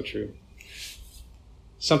is also true.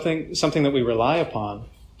 Something that we rely upon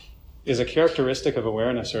is a characteristic of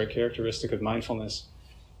awareness or a characteristic of mindfulness.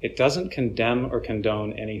 It doesn't condemn or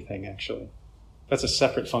condone anything, actually. That's a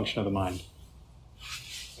separate function of the mind.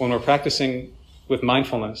 When we're practicing with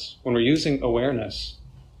mindfulness, when we're using awareness,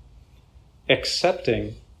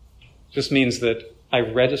 accepting just means that I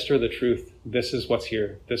register the truth. This is what's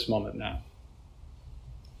here, this moment now.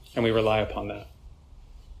 And we rely upon that.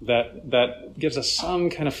 That gives us some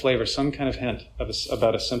kind of flavor, some kind of hint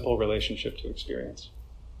about a simple relationship to experience.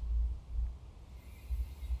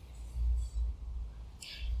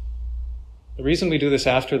 The reason we do this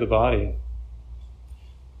after the body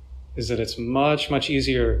is that it's much, much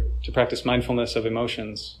easier to practice mindfulness of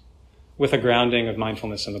emotions with a grounding of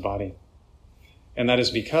mindfulness in the body. And that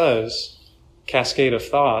is because cascade of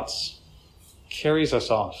thoughts carries us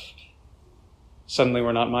off. Suddenly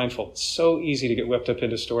we're not mindful. It's so easy to get whipped up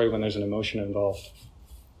into story when there's an emotion involved.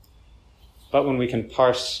 But when we can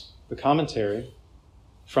parse the commentary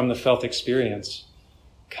from the felt experience,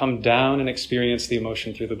 come down and experience the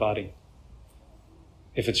emotion through the body.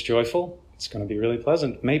 If it's joyful, it's going to be really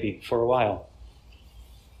pleasant, maybe, for a while.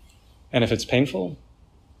 And if it's painful,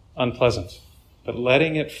 unpleasant. But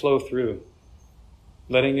letting it flow through,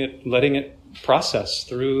 letting it process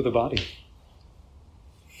through the body.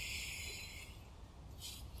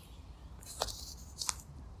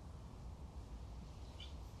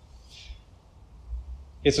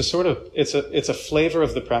 It's a flavor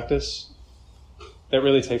of the practice that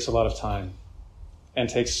really takes a lot of time and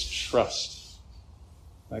takes trust.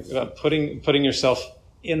 Like putting yourself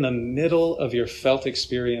in the middle of your felt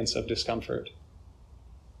experience of discomfort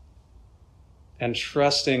and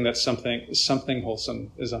trusting that something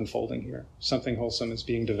wholesome is unfolding here. Something wholesome is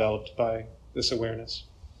being developed by this awareness.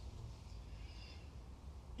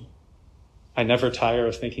 I never tire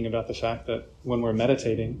of thinking about the fact that when we're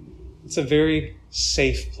meditating, it's a very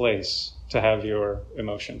safe place to have your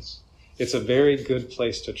emotions. It's a very good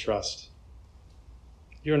place to trust.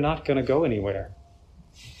 You're not going to go anywhere.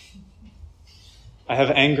 I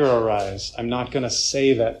have anger arise. I'm not going to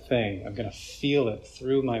say that thing. I'm going to feel it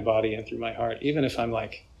through my body and through my heart, even if I'm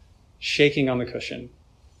like shaking on the cushion.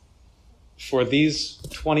 For these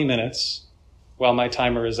 20 minutes, while my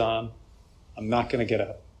timer is on, I'm not going to get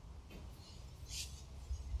up.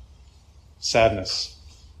 Sadness,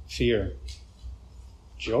 fear,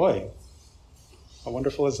 joy. How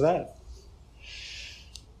wonderful is that?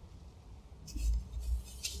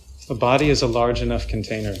 The body is a large enough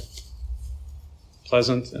container.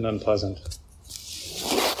 Pleasant and unpleasant.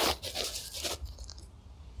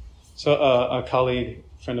 So a colleague,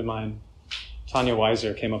 friend of mine, Tanya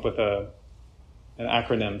Weiser, came up with an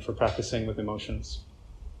acronym for practicing with emotions.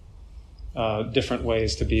 Different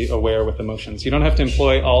ways to be aware with emotions. You don't have to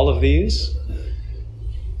employ all of these,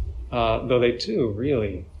 though they do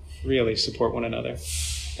really, really support one another.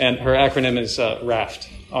 And her acronym is RAFT,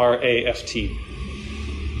 R-A-F-T.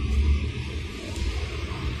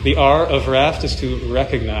 The R of RAFT is to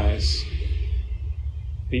recognize.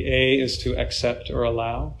 The A is to accept or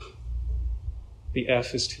allow. The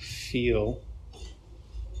F is to feel.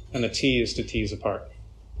 And the T is to tease apart.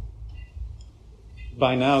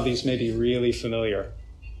 By now, these may be really familiar,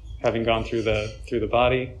 having gone through the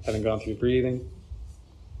body, having gone through breathing.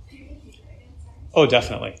 Oh,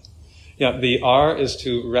 definitely. Yeah, the R is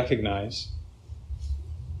to recognize.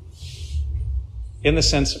 In the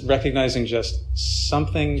sense, recognizing just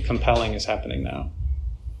something compelling is happening now.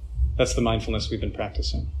 That's the mindfulness we've been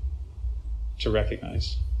practicing, to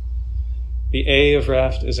recognize. The A of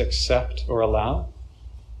RAFT is accept or allow.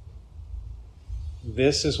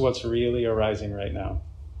 This is what's really arising right now.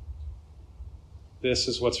 This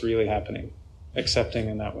is what's really happening, accepting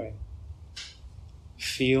in that way.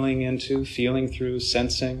 Feeling into, feeling through,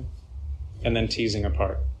 sensing, and then teasing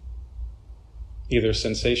apart. Either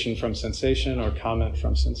sensation from sensation or comment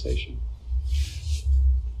from sensation.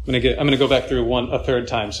 I'm going to go back through a third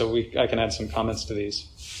time so I can add some comments to these.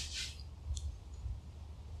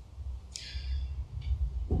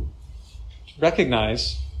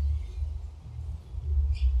 Recognize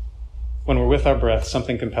when we're with our breath,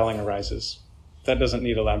 something compelling arises. That doesn't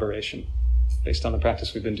need elaboration based on the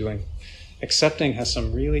practice we've been doing. Accepting has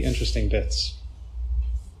some really interesting bits.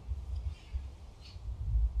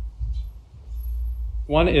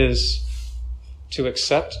 One is to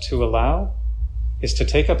accept, to allow, is to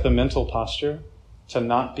take up the mental posture to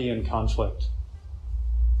not be in conflict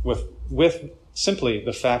with simply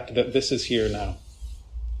the fact that this is here now.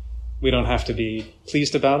 We don't have to be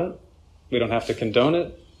pleased about it. We don't have to condone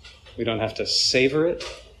it. We don't have to savor it.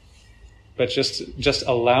 But just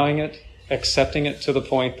allowing it, accepting it to the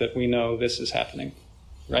point that we know this is happening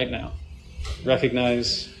right now.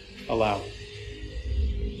 Recognize, allow.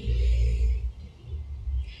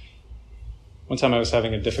 One time I was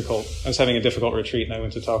having a difficult retreat, and I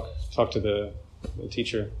went to talk to the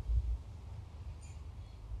teacher.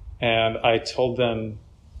 And I told them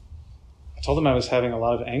I was having a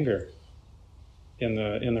lot of anger in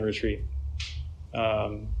the retreat.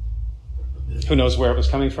 Who knows where it was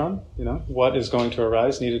coming from? What is going to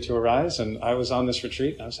arise, needed to arise. And I was on this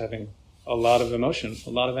retreat, and I was having a lot of emotion, a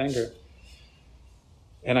lot of anger.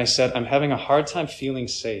 And I said, I'm having a hard time feeling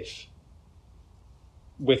safe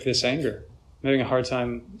with this anger. I'm having a hard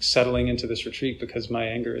time settling into this retreat because my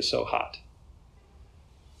anger is so hot.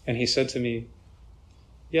 And he said to me,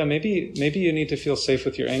 yeah, maybe you need to feel safe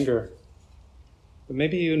with your anger, but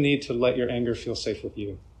maybe you need to let your anger feel safe with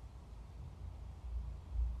you.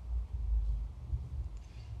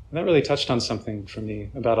 And that really touched on something for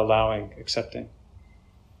me about allowing, accepting.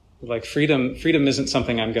 Like freedom isn't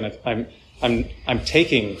something I'm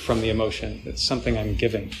taking from the emotion. It's something I'm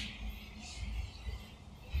giving.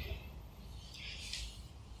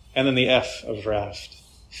 And then the F of RAFT,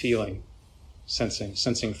 feeling,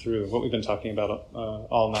 sensing through, what we've been talking about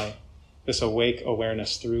all night. This awake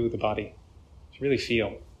awareness through the body, to really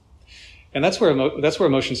feel. And that's where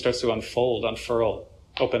emotion starts to unfold, unfurl,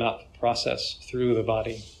 open up, process through the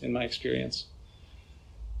body, in my experience.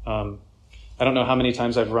 I don't know how many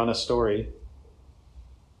times I've run a story,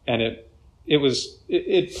 and it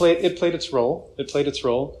played its role,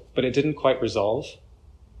 but it didn't quite resolve.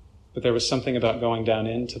 But there was something about going down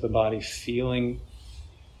into the body, feeling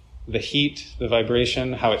the heat, the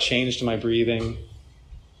vibration, how it changed my breathing,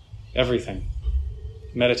 everything.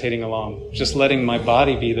 Meditating along, just letting my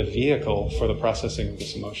body be the vehicle for the processing of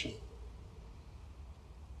this emotion.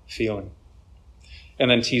 Feeling. And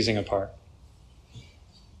then teasing apart.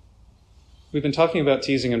 We've been talking about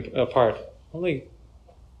teasing apart. Only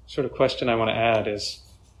sort of question I want to add is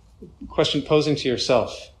question posing to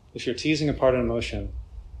yourself. If you're teasing apart an emotion,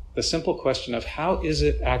 the simple question of how is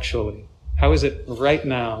it right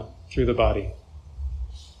now through the body?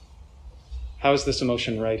 How is this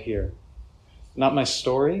emotion right here? Not my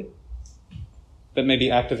story that may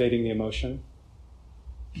be activating the emotion.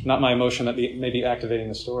 Not my emotion that may be activating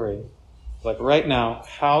the story. Like right now,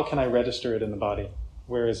 how can I register it in the body?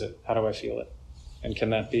 Where is it? How do I feel it? And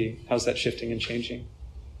how's that shifting and changing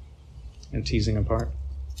and teasing apart?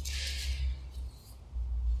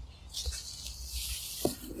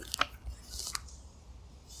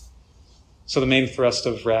 So the main thrust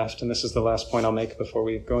of RAFT, and this is the last point I'll make before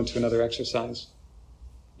we go into another exercise.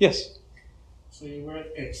 Yes? So you were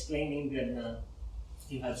explaining that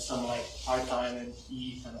you had some hard time and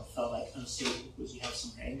you kind of felt unsafe because you have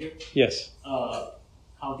some anger. Yes.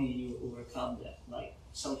 How do you overcome that?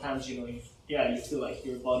 Sometimes, you feel like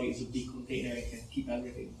your body is a big container and can keep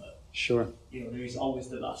everything, but sure. There is always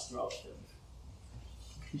the last drop.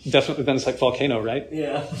 Definitely, then it's like volcano, right?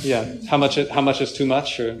 Yeah. Yeah. How much is too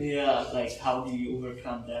much, or? Yeah, like how do you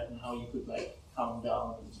overcome that, and how you could like calm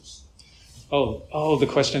down and just. Oh, the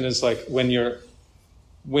question is like when you're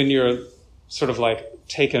sort of like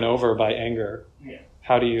taken over by anger. Yeah.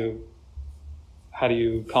 How do you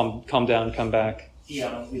calm down, come back?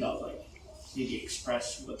 Yeah, without like maybe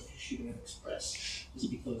express what you shouldn't express, just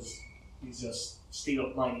because it's just state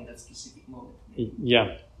of mind in that specific moment.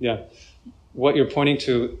 Yeah. What you're pointing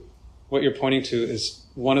to is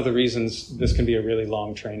one of the reasons this can be a really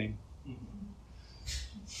long training.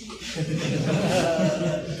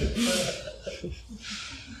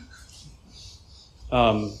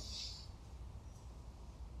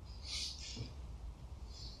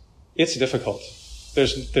 It's difficult.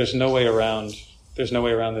 There's no way around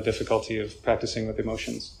the difficulty of practicing with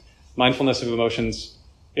emotions. Mindfulness of emotions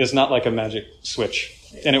is not like a magic switch,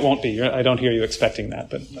 and it won't be. I don't hear you expecting that,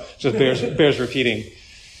 but just bears repeating.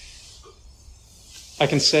 I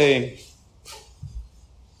can say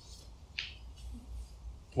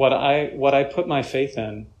what I put my faith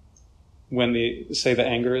in when the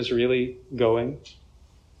anger is really going.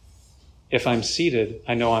 If I'm seated,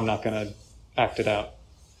 I know I'm not going to act it out.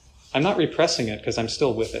 I'm not repressing it because I'm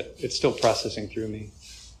still with it. It's still processing through me.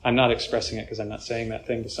 I'm not expressing it because I'm not saying that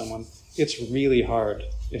thing to someone. It's really hard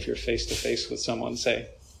if you're face to face with someone, say,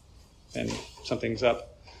 and something's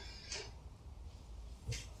up.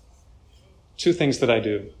 Two things that I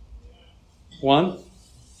do. One,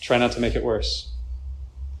 try not to make it worse.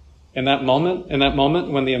 In that moment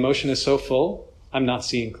when the emotion is so full, I'm not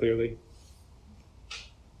seeing clearly.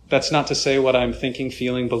 That's not to say what I'm thinking,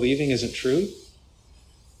 feeling, believing isn't true,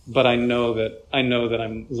 but I know that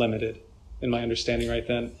I'm limited in my understanding right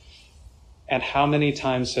then. And how many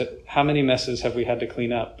messes have we had to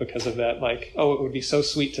clean up because of that? Like, oh, it would be so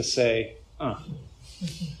sweet to say,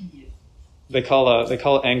 They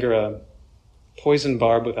call anger a poison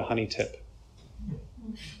barb with a honey tip.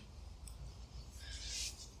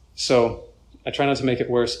 So I try not to make it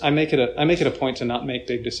worse. I make it a point to not make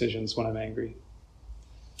big decisions when I'm angry.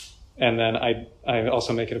 And then I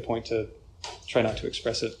also make it a point to try not to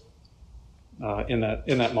express it in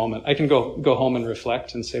that moment. I can go home and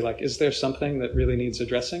reflect and say, like, is there something that really needs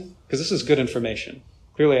addressing? Because this is good information.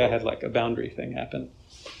 Clearly I had like a boundary thing happen.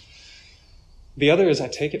 The other is I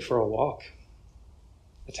take it for a walk.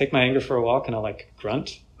 I take my anger for a walk and I like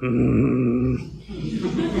grunt.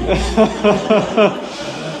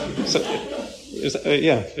 So,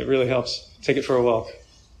 it really helps. Take it for a walk.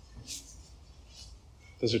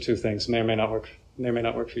 Those are two things. May or may not work. May or may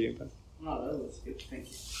not work for you. But. Oh, that was good. Thank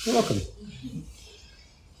you. You're welcome.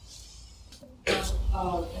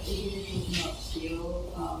 I think you were talking about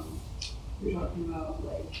feel. You're talking about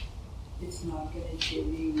like it's not going to give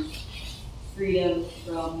you freedom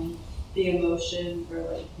from the emotion, or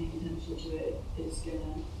like paying attention to it is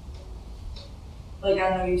gonna. Like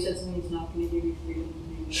I know you said something's not going to give you freedom from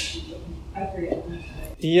the emotion, but I forget.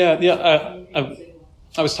 Yeah.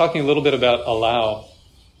 I was talking a little bit about allow,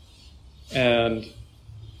 and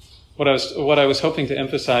what I was hoping to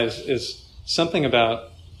emphasize is something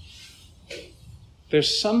about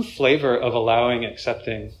there's some flavor of allowing,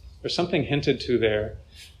 accepting. There's something hinted to there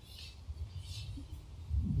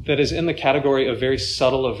that is in the category of very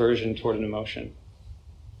subtle aversion toward an emotion.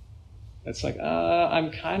 It's like,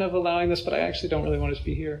 I'm kind of allowing this, but I actually don't really want it to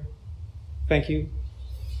be here. Thank you.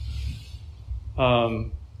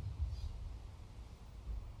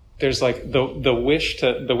 There's like the wish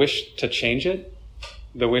to change it,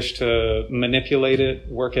 the wish to manipulate it,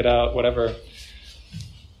 work it out, whatever,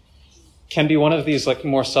 can be one of these like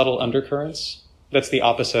more subtle undercurrents that's the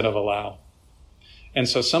opposite of allow. And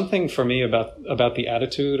so something for me about the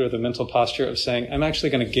attitude or the mental posture of saying, I'm actually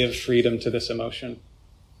going to give freedom to this emotion,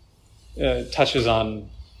 touches on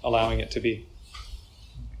allowing it to be.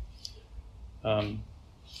 It's kind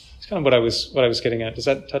of what I was getting at. Does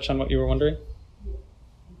that touch on what you were wondering?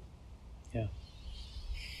 Yeah.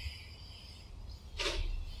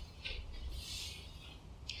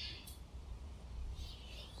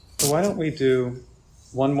 So why don't we do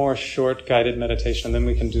one more short guided meditation, and then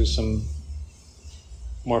we can do some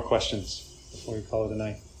more questions before we call it a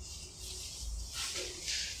night.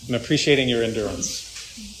 I'm appreciating your endurance.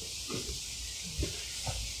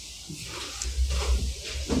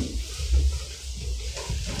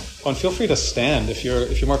 Oh, and feel free to stand. If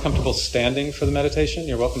you're more comfortable standing for the meditation,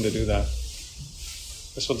 you're welcome to do that.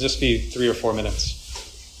 This will just be 3 or 4 minutes.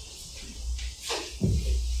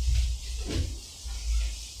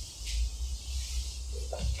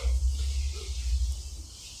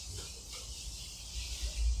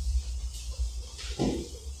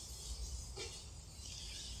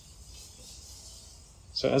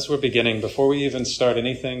 So as we're beginning, before we even start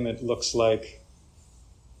anything that looks like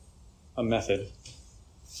a method,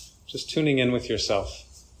 just tuning in with yourself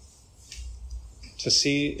to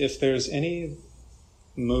see if there's any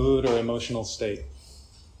mood or emotional state.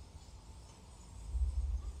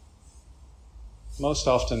 Most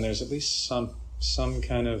often there's at least some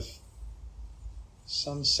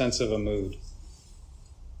sense of a mood.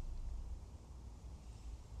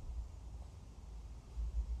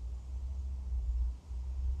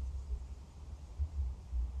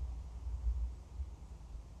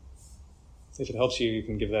 If it helps you, you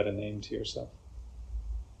can give that a name to yourself.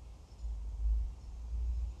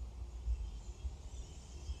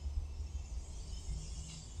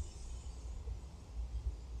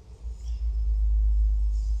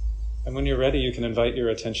 And when you're ready, you can invite your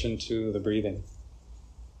attention to the breathing.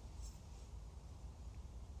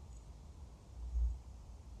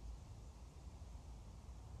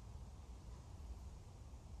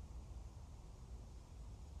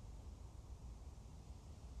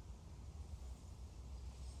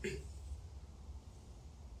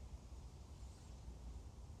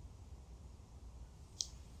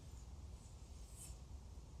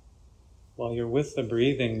 While you're with the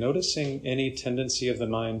breathing, noticing any tendency of the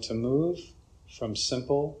mind to move from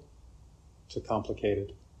simple to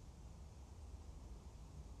complicated.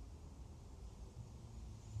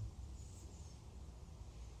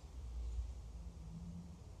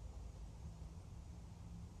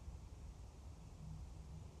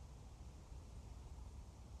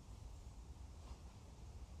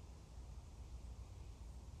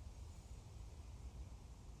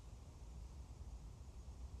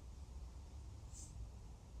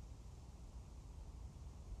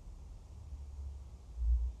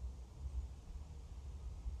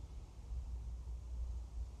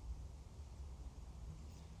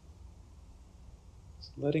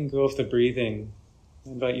 Letting go of the breathing, I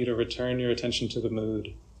invite you to return your attention to the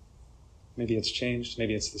mood. Maybe it's changed,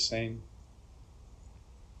 maybe it's the same.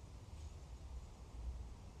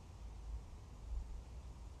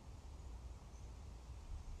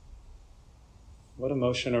 What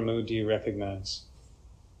emotion or mood do you recognize?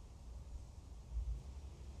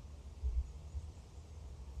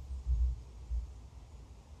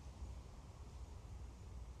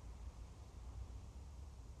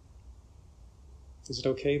 Is it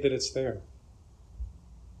okay that it's there?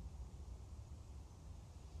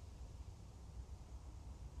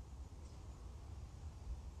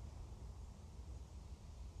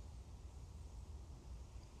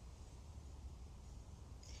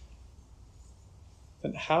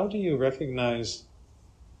 Then how do you recognize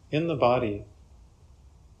in the body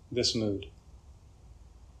this mood?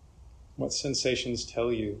 What sensations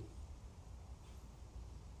tell you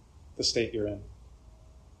the state you're in?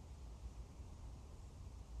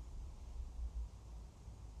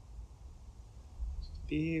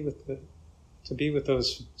 To be with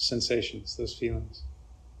those sensations, those feelings.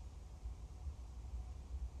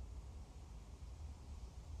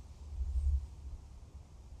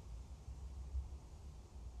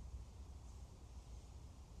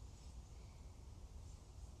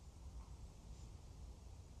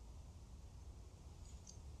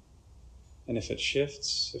 And if it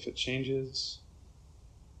shifts, if it changes,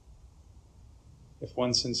 if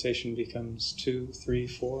one sensation becomes 2, 3,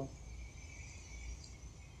 4,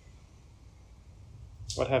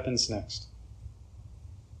 what happens next?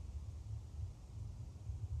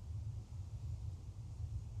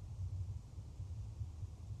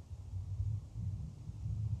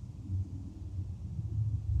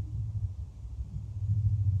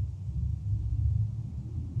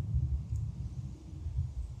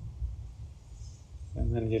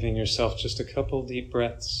 And then giving yourself just a couple deep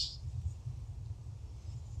breaths.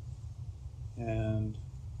 And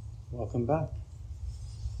welcome back.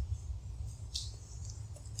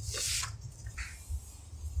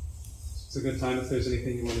 It's a good time if there's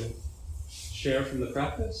anything you want to share from the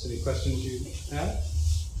practice, any questions you have?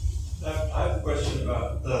 I have a question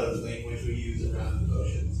about the language we use around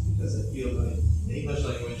emotions, because I feel like in English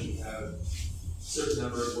language we have a certain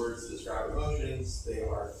number of words to describe emotions. They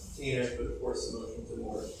are containers, but of course emotions are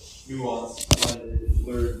more nuanced, blended,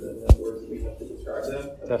 blurred than the words that we have to describe them.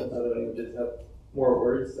 Other languages have more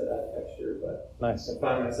words that add texture, but nice. I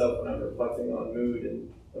find myself when I'm reflecting on mood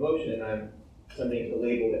and emotion, and I'm attempting to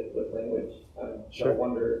label it with language. So I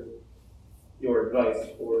wonder your advice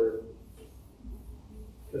for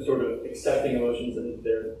sort of accepting emotions in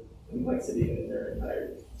their complexity and in their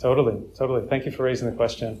entirety. Totally. Thank you for raising the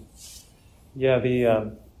question. Yeah,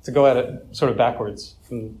 to go at it sort of backwards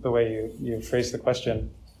from the way you phrased the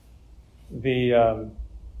question, the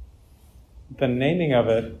naming of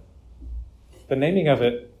it The naming of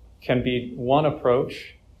it can be one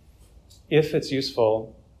approach, if it's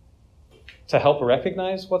useful, to help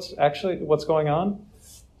recognize what's going on.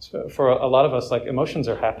 So for a lot of us, like, emotions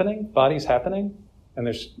are happening, body's happening, and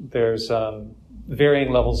there's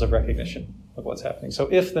varying levels of recognition of what's happening. So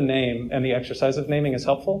if the name and the exercise of naming is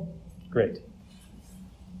helpful, great.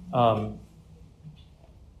 And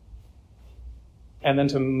then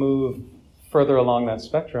to move further along that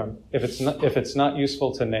spectrum, if it's not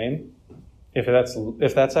useful to name, if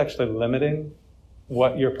that's actually limiting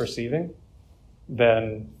what you're perceiving,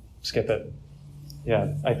 then skip it.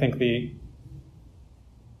 Yeah, I think we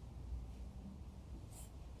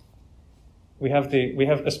have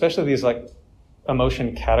especially these like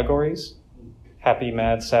emotion categories: happy,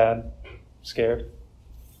 mad, sad, scared.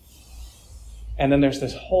 And then there's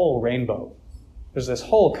this whole rainbow. There's this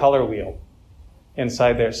whole color wheel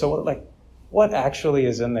inside there. So what actually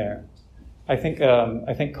is in there? I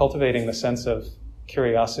think cultivating the sense of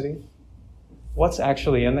curiosity. What's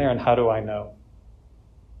actually in there, and how do I know?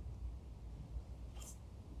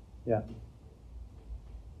 Yeah.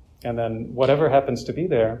 And then whatever happens to be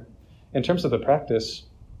there, in terms of the practice,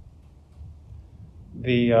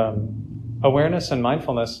 the awareness and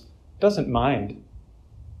mindfulness doesn't mind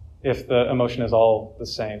if the emotion is all the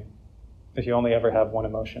same, if you only ever have one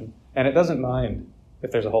emotion. And it doesn't mind if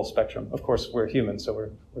there's a whole spectrum. Of course, we're human, so we're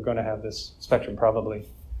going to have this spectrum probably.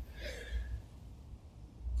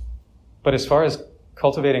 But as far as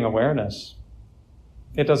cultivating awareness,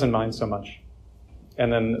 it doesn't mind so much.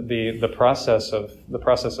 And then the process of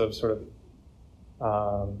sort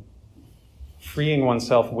of freeing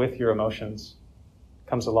oneself with your emotions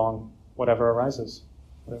comes along, whatever arises.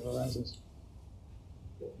 Yeah,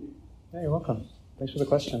 you're welcome. Thanks for the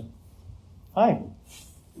question. Hi.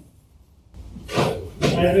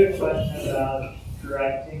 I have a question about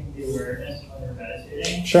directing the awareness when you're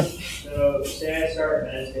meditating. Sure. So, say I start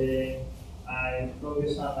meditating, I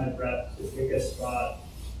focus on my breath to pick a spot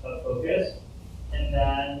of focus, and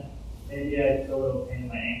then maybe I feel a little pain in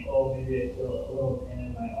my ankle, maybe I feel a little pain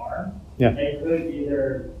in my arm. Yeah. I could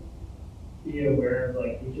either be aware of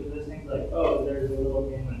like each of those things, like, oh, there's a little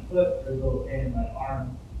pain in my foot, there's a little pain in my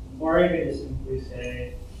arm, or I could just simply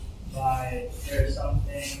say, there's something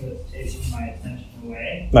that's taking my attention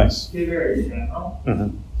away. Nice. Be very general.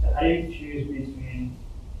 Mm-hmm. So how do you choose between,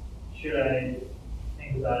 should I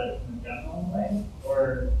think about it in a general way,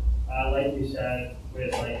 or like you said,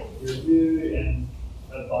 with like your mood and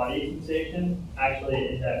a body sensation,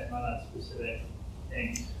 actually index on that specific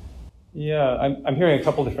thing? Yeah, I'm hearing a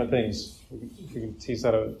couple different things. If we can tease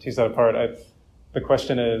that apart. The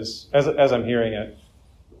question is, as I'm hearing it,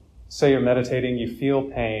 say you're meditating, you feel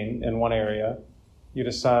pain in one area, you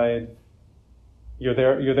decide you're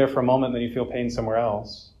there for a moment, then you feel pain somewhere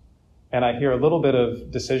else, and I hear a little bit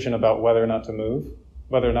of decision about whether or not to move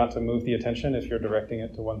the attention if you're directing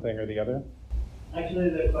it to one thing or the other. Actually,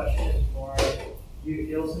 the question is more, you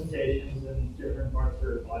feel sensations in different parts of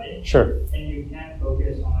your body. Sure. And you can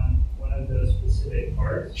focus on one of those specific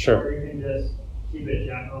parts. Sure. Or you can just keep it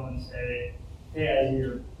general and say, hey, as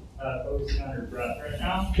you're focusing on your breath right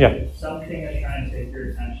now, yeah, something is trying to take your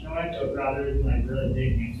attention away, but rather than like really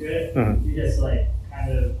digging into it, mm-hmm. you just like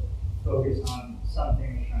kind of focus on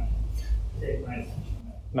something that's trying to take my attention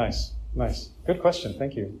away. Nice. Good question.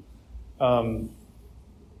 Thank you.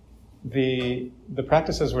 The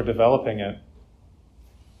practices we're developing it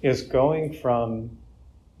is going from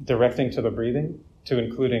directing to the breathing to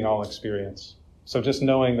including all experience. So just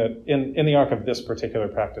knowing that in the arc of this particular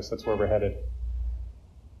practice, that's where we're headed.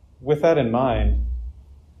 With that in mind,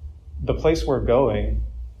 the place we're going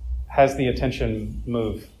has the attention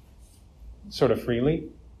move sort of freely,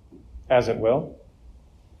 as it will.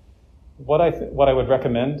 What I would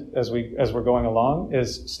recommend as we're going along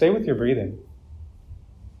is stay with your breathing.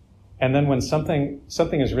 And then when something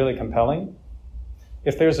is really compelling,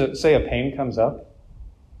 if there's say a pain comes up,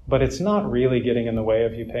 but it's not really getting in the way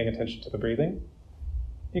of you paying attention to the breathing,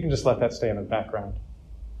 you can just let that stay in the background.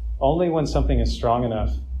 Only when something is strong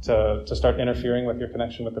enough to start interfering with your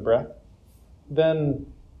connection with the breath, then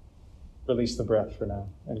release the breath for now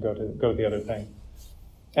and go to the other thing.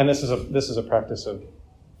 And this is a practice of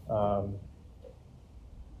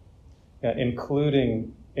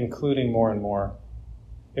including more and more.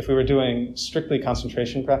 If we were doing strictly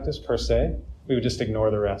concentration practice per se, we would just ignore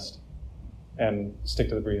the rest and stick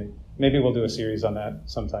to the breathing. Maybe we'll do a series on that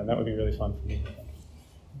sometime. That would be really fun for me.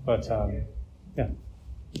 But yeah.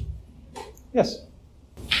 Yes?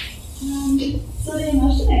 So the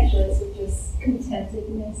emotion actually is just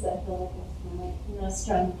contentedness. I feel like it's not a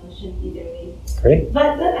strong emotion either way. Great.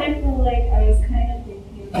 But then I feel like I was kind of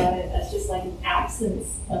thinking about it as that's just like an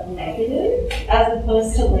absence of negative, as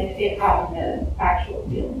opposed to like it having an actual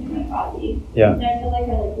feeling in my body. Yeah. And I feel like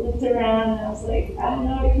I like looked around and I was like, I don't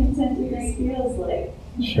know what contentedness feels like.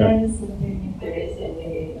 Sure. And I was wondering if there is a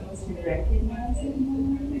way to recognize it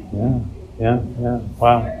more. Yeah.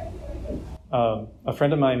 Wow. A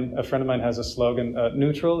friend of mine has a slogan: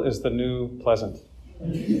 "Neutral is the new pleasant."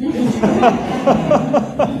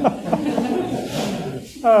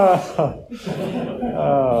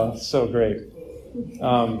 So great.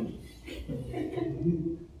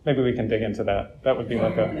 Maybe we can dig into that. That would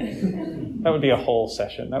be a whole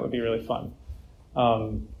session. That would be really fun.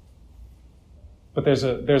 But there's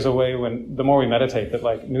a way when the more we meditate that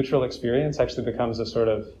like neutral experience actually becomes a sort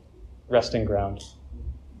of resting ground.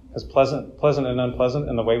 Because pleasant and unpleasant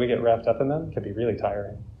and the way we get wrapped up in them can be really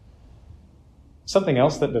tiring. Something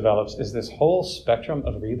else that develops is this whole spectrum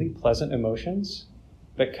of really pleasant emotions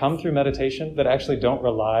that come through meditation that actually don't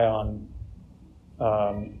rely on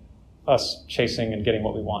us chasing and getting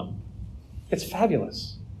what we want. It's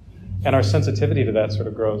fabulous. And our sensitivity to that sort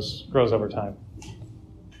of grows over time.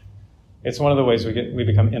 It's one of the ways we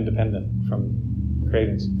become independent from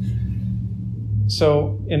cravings.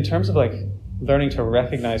 So in terms of like learning to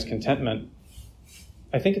recognize contentment,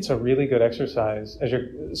 I think it's a really good exercise as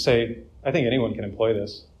I think anyone can employ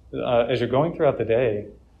this. As you're going throughout the day,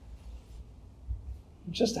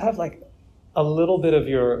 just have like a little bit of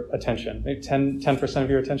your attention, maybe 10% of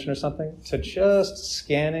your attention or something, to just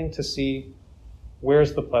scanning to see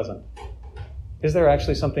where's the pleasant. Is there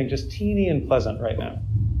actually something just teeny and pleasant right now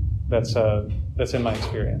that's in my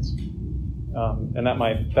experience? And that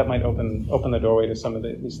might open the doorway to some of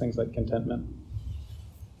these things like contentment.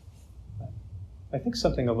 I think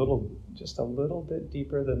something just a little bit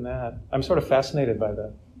deeper than that. I'm sort of fascinated by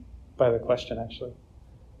the question actually.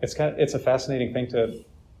 It's a fascinating thing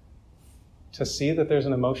to see that there's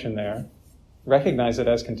an emotion there, recognize it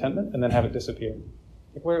as contentment, and then have it disappear.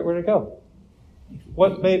 Like, where'd it go?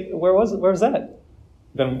 Where was that?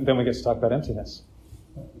 Then we get to talk about emptiness.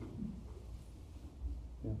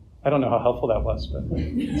 Yeah. I don't know how helpful that was, but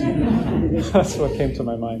that's what came to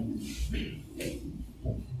my mind.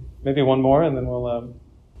 Maybe one more, and then we'll do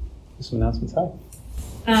some announcements. Hi.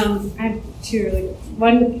 I have two really good.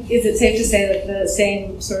 One, is it safe to say that the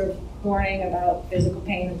same sort of warning about physical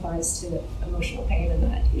pain applies to emotional pain, and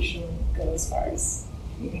that you shouldn't go as far as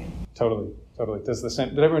you can? Totally.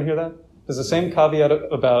 Did everyone hear that? Does the same caveat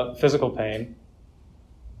about physical pain,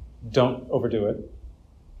 don't overdo it,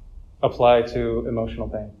 apply to emotional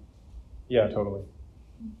pain? Yeah, totally.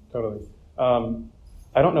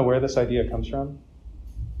 I don't know where this idea comes from,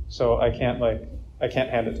 so I can't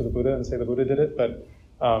hand it to the Buddha and say the Buddha did it, but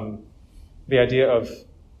the idea of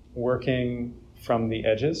working from the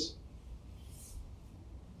edges,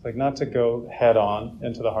 like not to go head on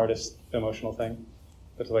into the hardest emotional thing,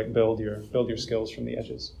 but to like build your skills from the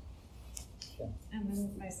edges. Yeah. And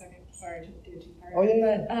then my second, sorry to do a two-part. Oh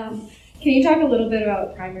yeah. But can you talk a little bit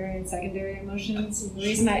about primary and secondary emotions? And the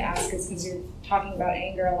reason I ask is because you're talking about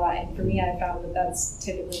anger a lot, and for me, I found that that's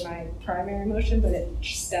typically my primary emotion, but it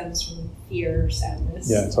stems from fear or sadness.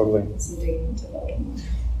 Yeah, totally. So digging into that a little more.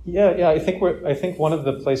 Yeah. I think one of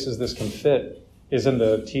the places this can fit is in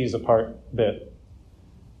the tease apart bit,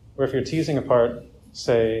 where if you're teasing apart,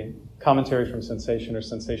 say, commentary from sensation or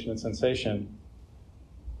sensation and sensation,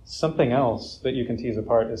 something else that you can tease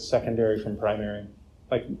apart is secondary from primary.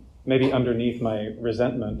 Like maybe underneath my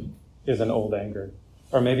resentment is an old anger,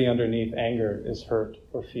 or maybe underneath anger is hurt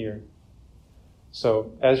or fear.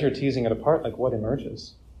 So as you're teasing it apart, like what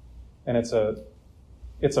emerges? And it's a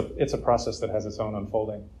process that has its own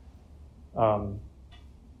unfolding.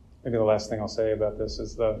 Maybe the last thing I'll say about this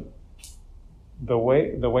is the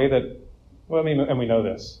way that, well, I mean, and we know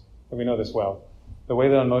this well. The way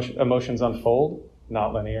that emotions unfold,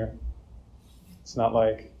 not linear. It's not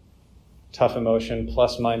like tough emotion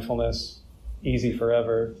plus mindfulness, easy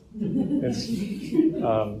forever. It's,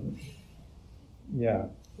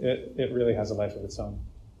 it really has a life of its own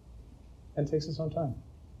and takes its own time.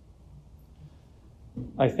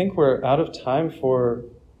 I think we're out of time for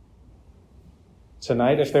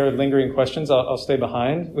tonight. If there are lingering questions, I'll stay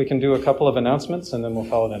behind. We can do a couple of announcements and then we'll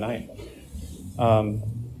call it a night.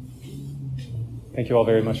 Thank you all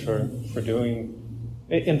very much for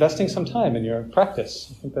investing some time in your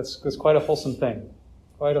practice. I think that's quite a wholesome thing.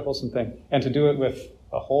 And to do it with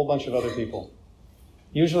a whole bunch of other people.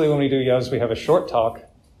 Usually when we do yos, we have a short talk,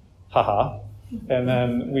 and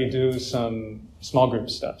then we do some small group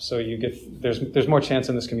stuff. So there's more chance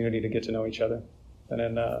in this community to get to know each other than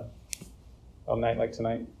in a night like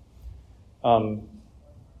tonight.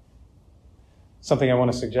 Something I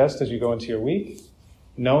want to suggest as you go into your week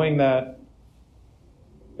knowing that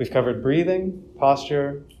we've covered breathing,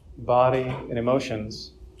 posture, body, and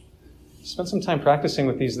emotions, spend some time practicing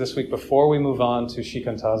with these this week before we move on to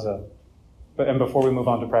shikantaza, and before we move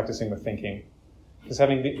on to practicing with thinking. Because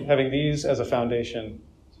having these as a foundation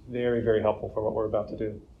is very, very helpful for what we're about to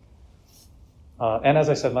do. And as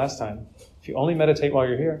I said last time, if you only meditate while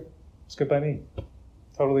you're here, it's good by me.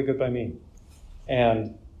 Totally good by me.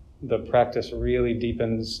 And the practice really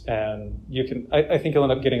deepens, and you can, I think you'll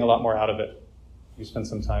end up getting a lot more out of it. You spend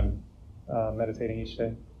some time meditating each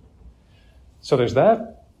day. So there's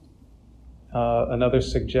that. Another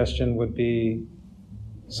suggestion would be,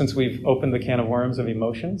 since we've opened the can of worms of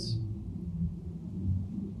emotions,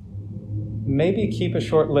 maybe keep a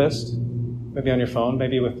short list, maybe on your phone,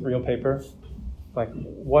 maybe with real paper. Like,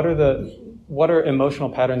 what are emotional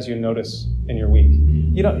patterns you notice in your week?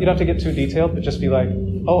 You don't have to get too detailed, but just be like,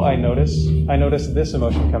 oh, I notice this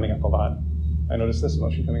emotion coming up a lot. I notice this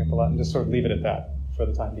emotion coming up a lot, and just sort of leave it at that for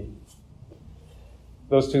the time being.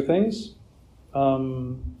 Those two things.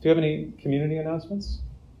 Do you have any community announcements?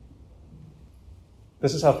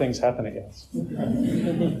 This is how things happen at Yale.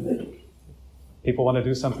 People want to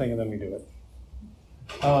do something, and then we do it.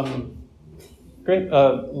 Great.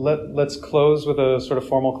 Let's close with a sort of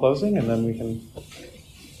formal closing, and then we can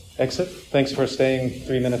exit. Thanks for staying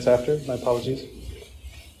 3 minutes after. My apologies.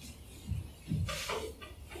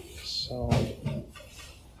 So,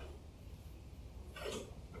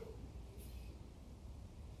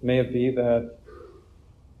 may it be that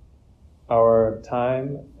our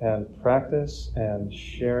time and practice and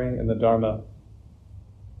sharing in the Dharma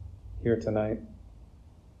here tonight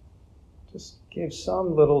just gave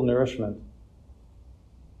some little nourishment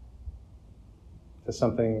to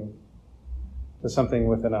something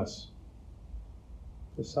within us.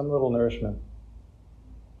 Just some little nourishment.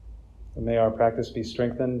 And may our practice be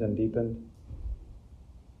strengthened and deepened,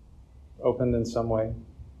 opened in some way.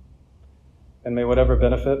 And may whatever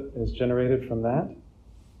benefit is generated from that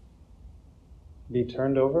be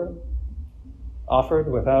turned over,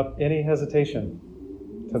 offered without any hesitation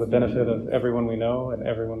to the benefit of everyone we know and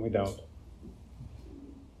everyone we don't.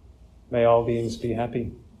 May all beings be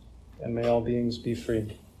happy, and may all beings be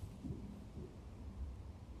free.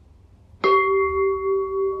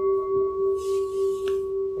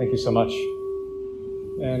 Thank you so much.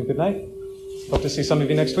 And good night. Hope to see some of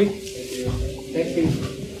you next week. Thank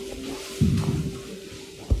you.